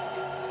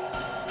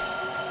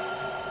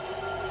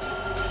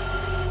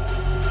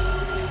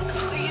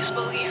 Please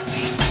believe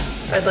me.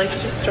 I'd like you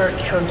to start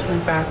counting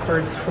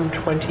backwards from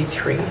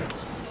 23.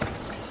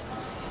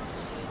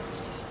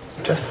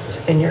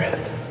 Just in your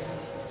head.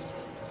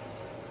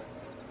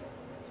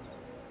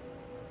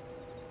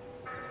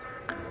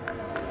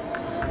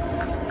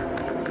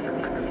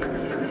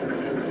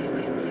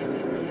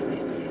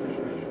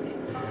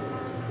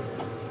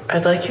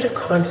 I'd like you to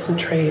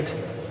concentrate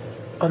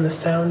on the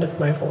sound of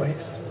my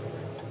voice.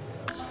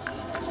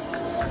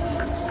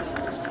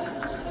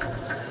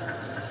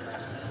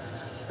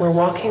 We're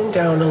walking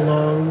down a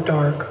long,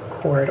 dark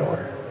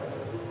corridor.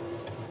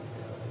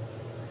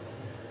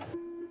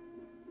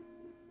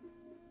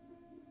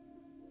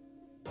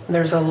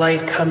 There's a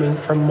light coming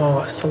from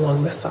Maas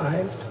along the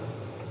sides.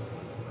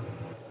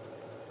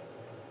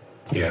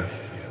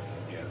 Yes.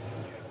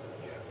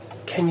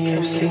 Can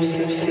you see?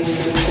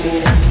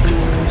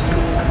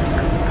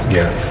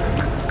 Yes.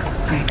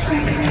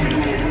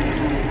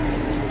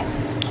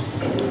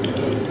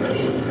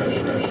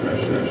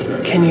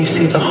 Can you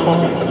see the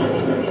hall?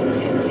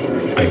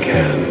 I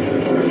can.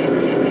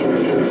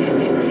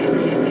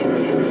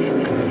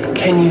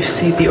 Can you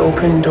see the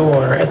open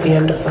door at the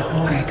end of the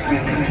hall?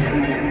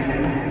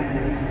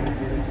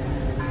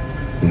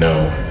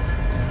 No.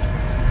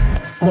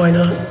 Why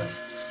not?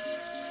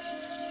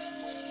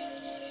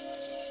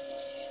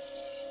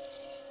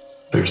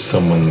 There's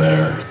someone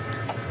there.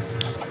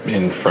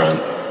 In front,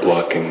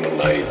 blocking the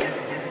light,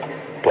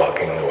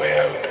 blocking the way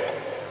out.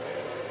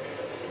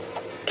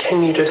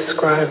 Can you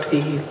describe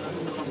the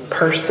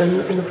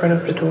person in front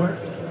of the door?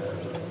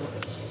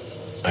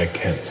 I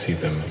can't see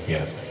them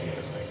yet.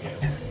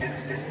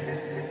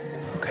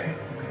 Okay.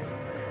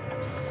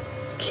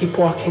 Keep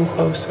walking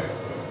closer.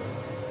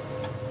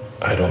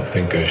 I don't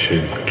think I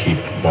should keep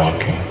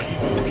walking.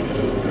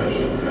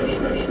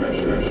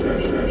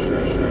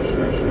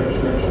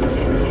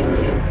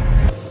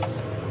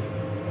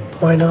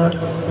 Why not?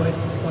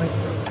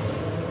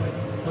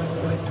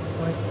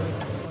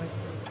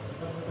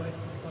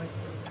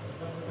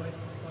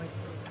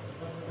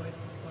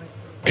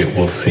 It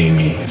will see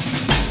me.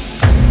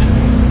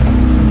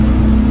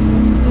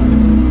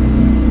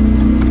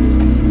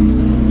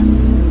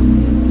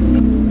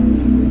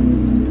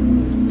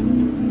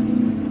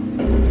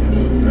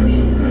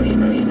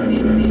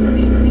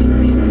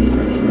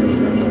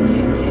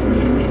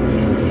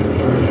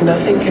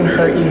 Nothing can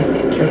hurt you.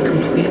 You're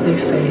completely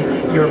safe.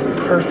 You're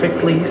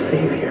perfectly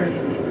safe here.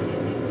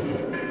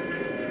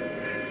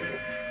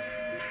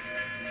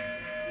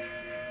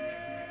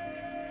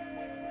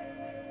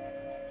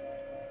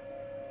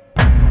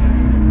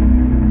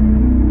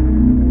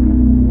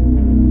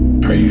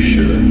 Are you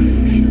sure?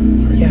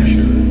 Yes.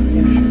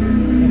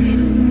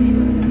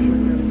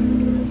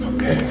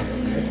 Okay.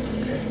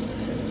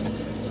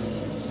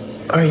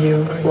 Are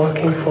you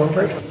walking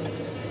forward?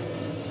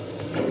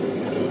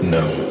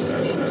 No.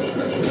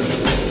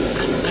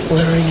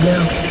 Where are you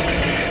now?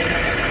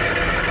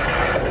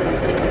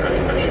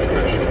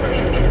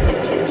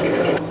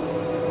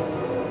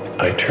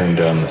 I turned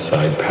down the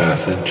side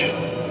passage.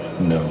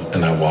 No.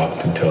 And I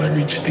walked until I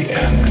reached the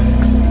end.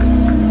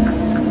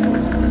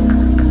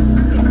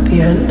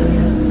 The end?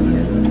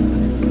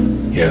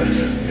 Yes,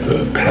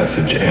 the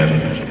passage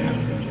ends.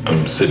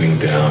 I'm sitting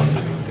down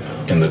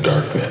in the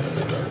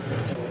darkness.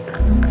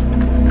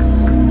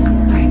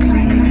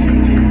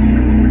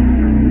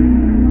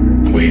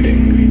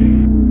 Waiting.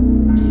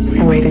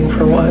 Waiting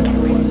for what?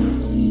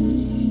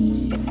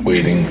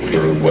 Waiting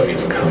for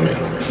what's coming.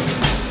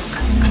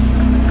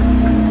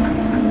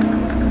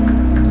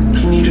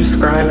 Can you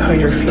describe how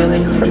you're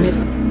feeling from it?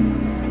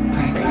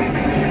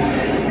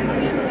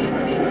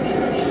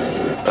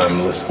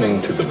 I'm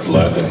listening to the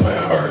blood in my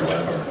heart.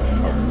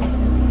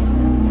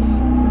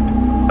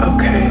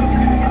 Okay.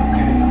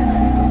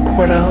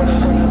 What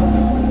else?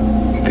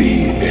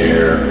 The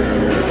air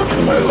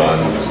in my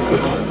lungs.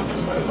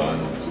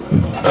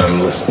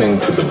 I'm listening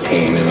to the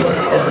pain in my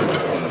heart.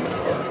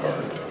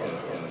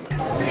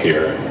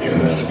 Here in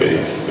this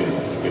space.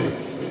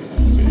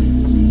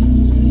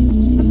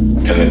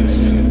 And it's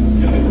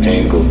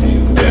angled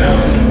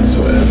down,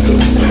 so I have to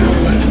pull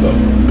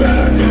myself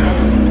back.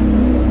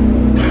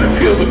 I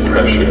feel the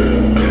pressure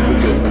of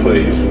this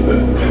place, the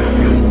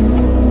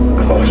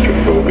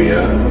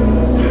claustrophobia,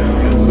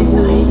 the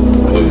world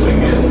closing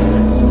in.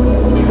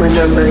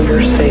 Remember,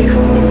 you're safe.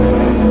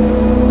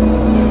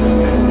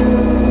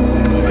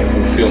 I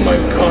can feel my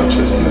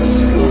consciousness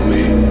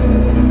slowly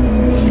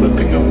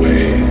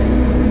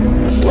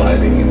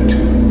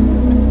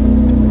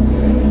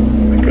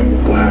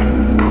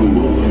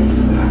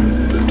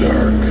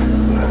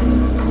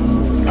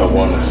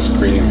want to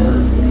scream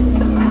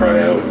or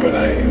cry out, but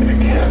I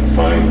can't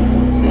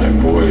find my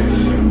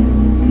voice.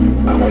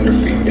 I wonder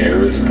if the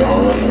air is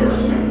gone, or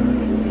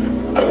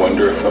I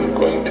wonder if I'm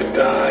going to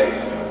die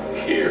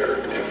here,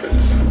 if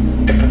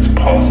it's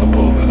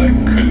possible that I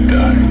could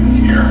die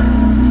here.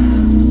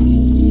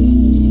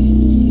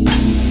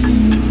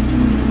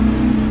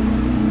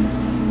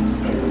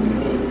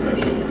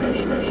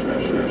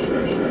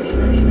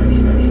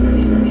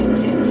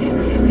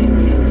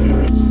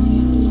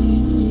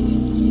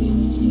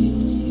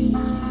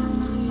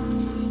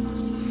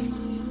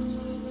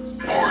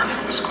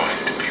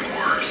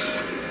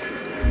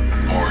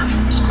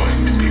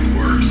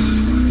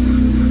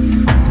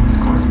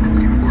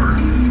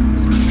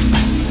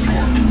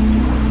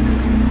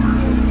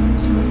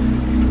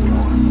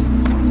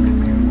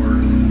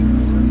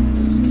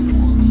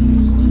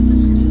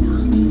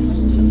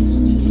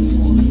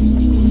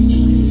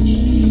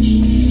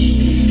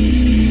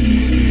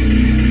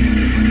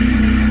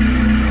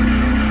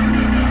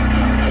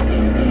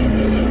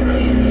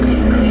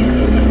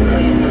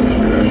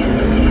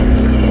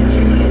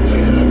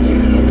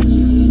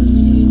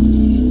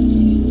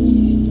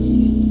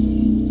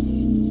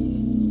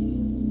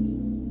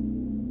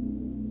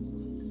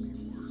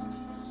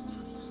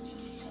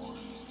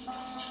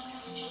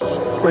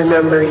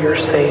 Remember you're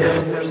safe.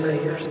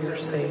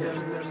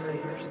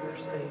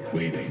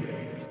 Waiting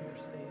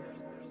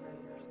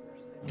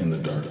in the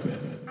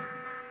darkness.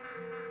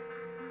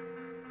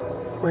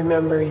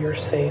 Remember you're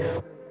safe.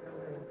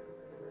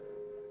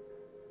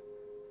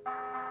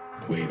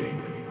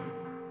 Waiting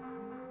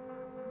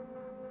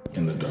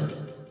in the dark.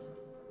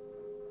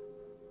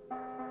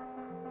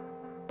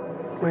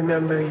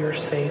 Remember you're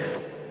safe.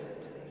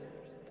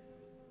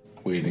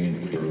 Waiting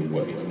for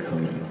what's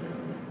coming.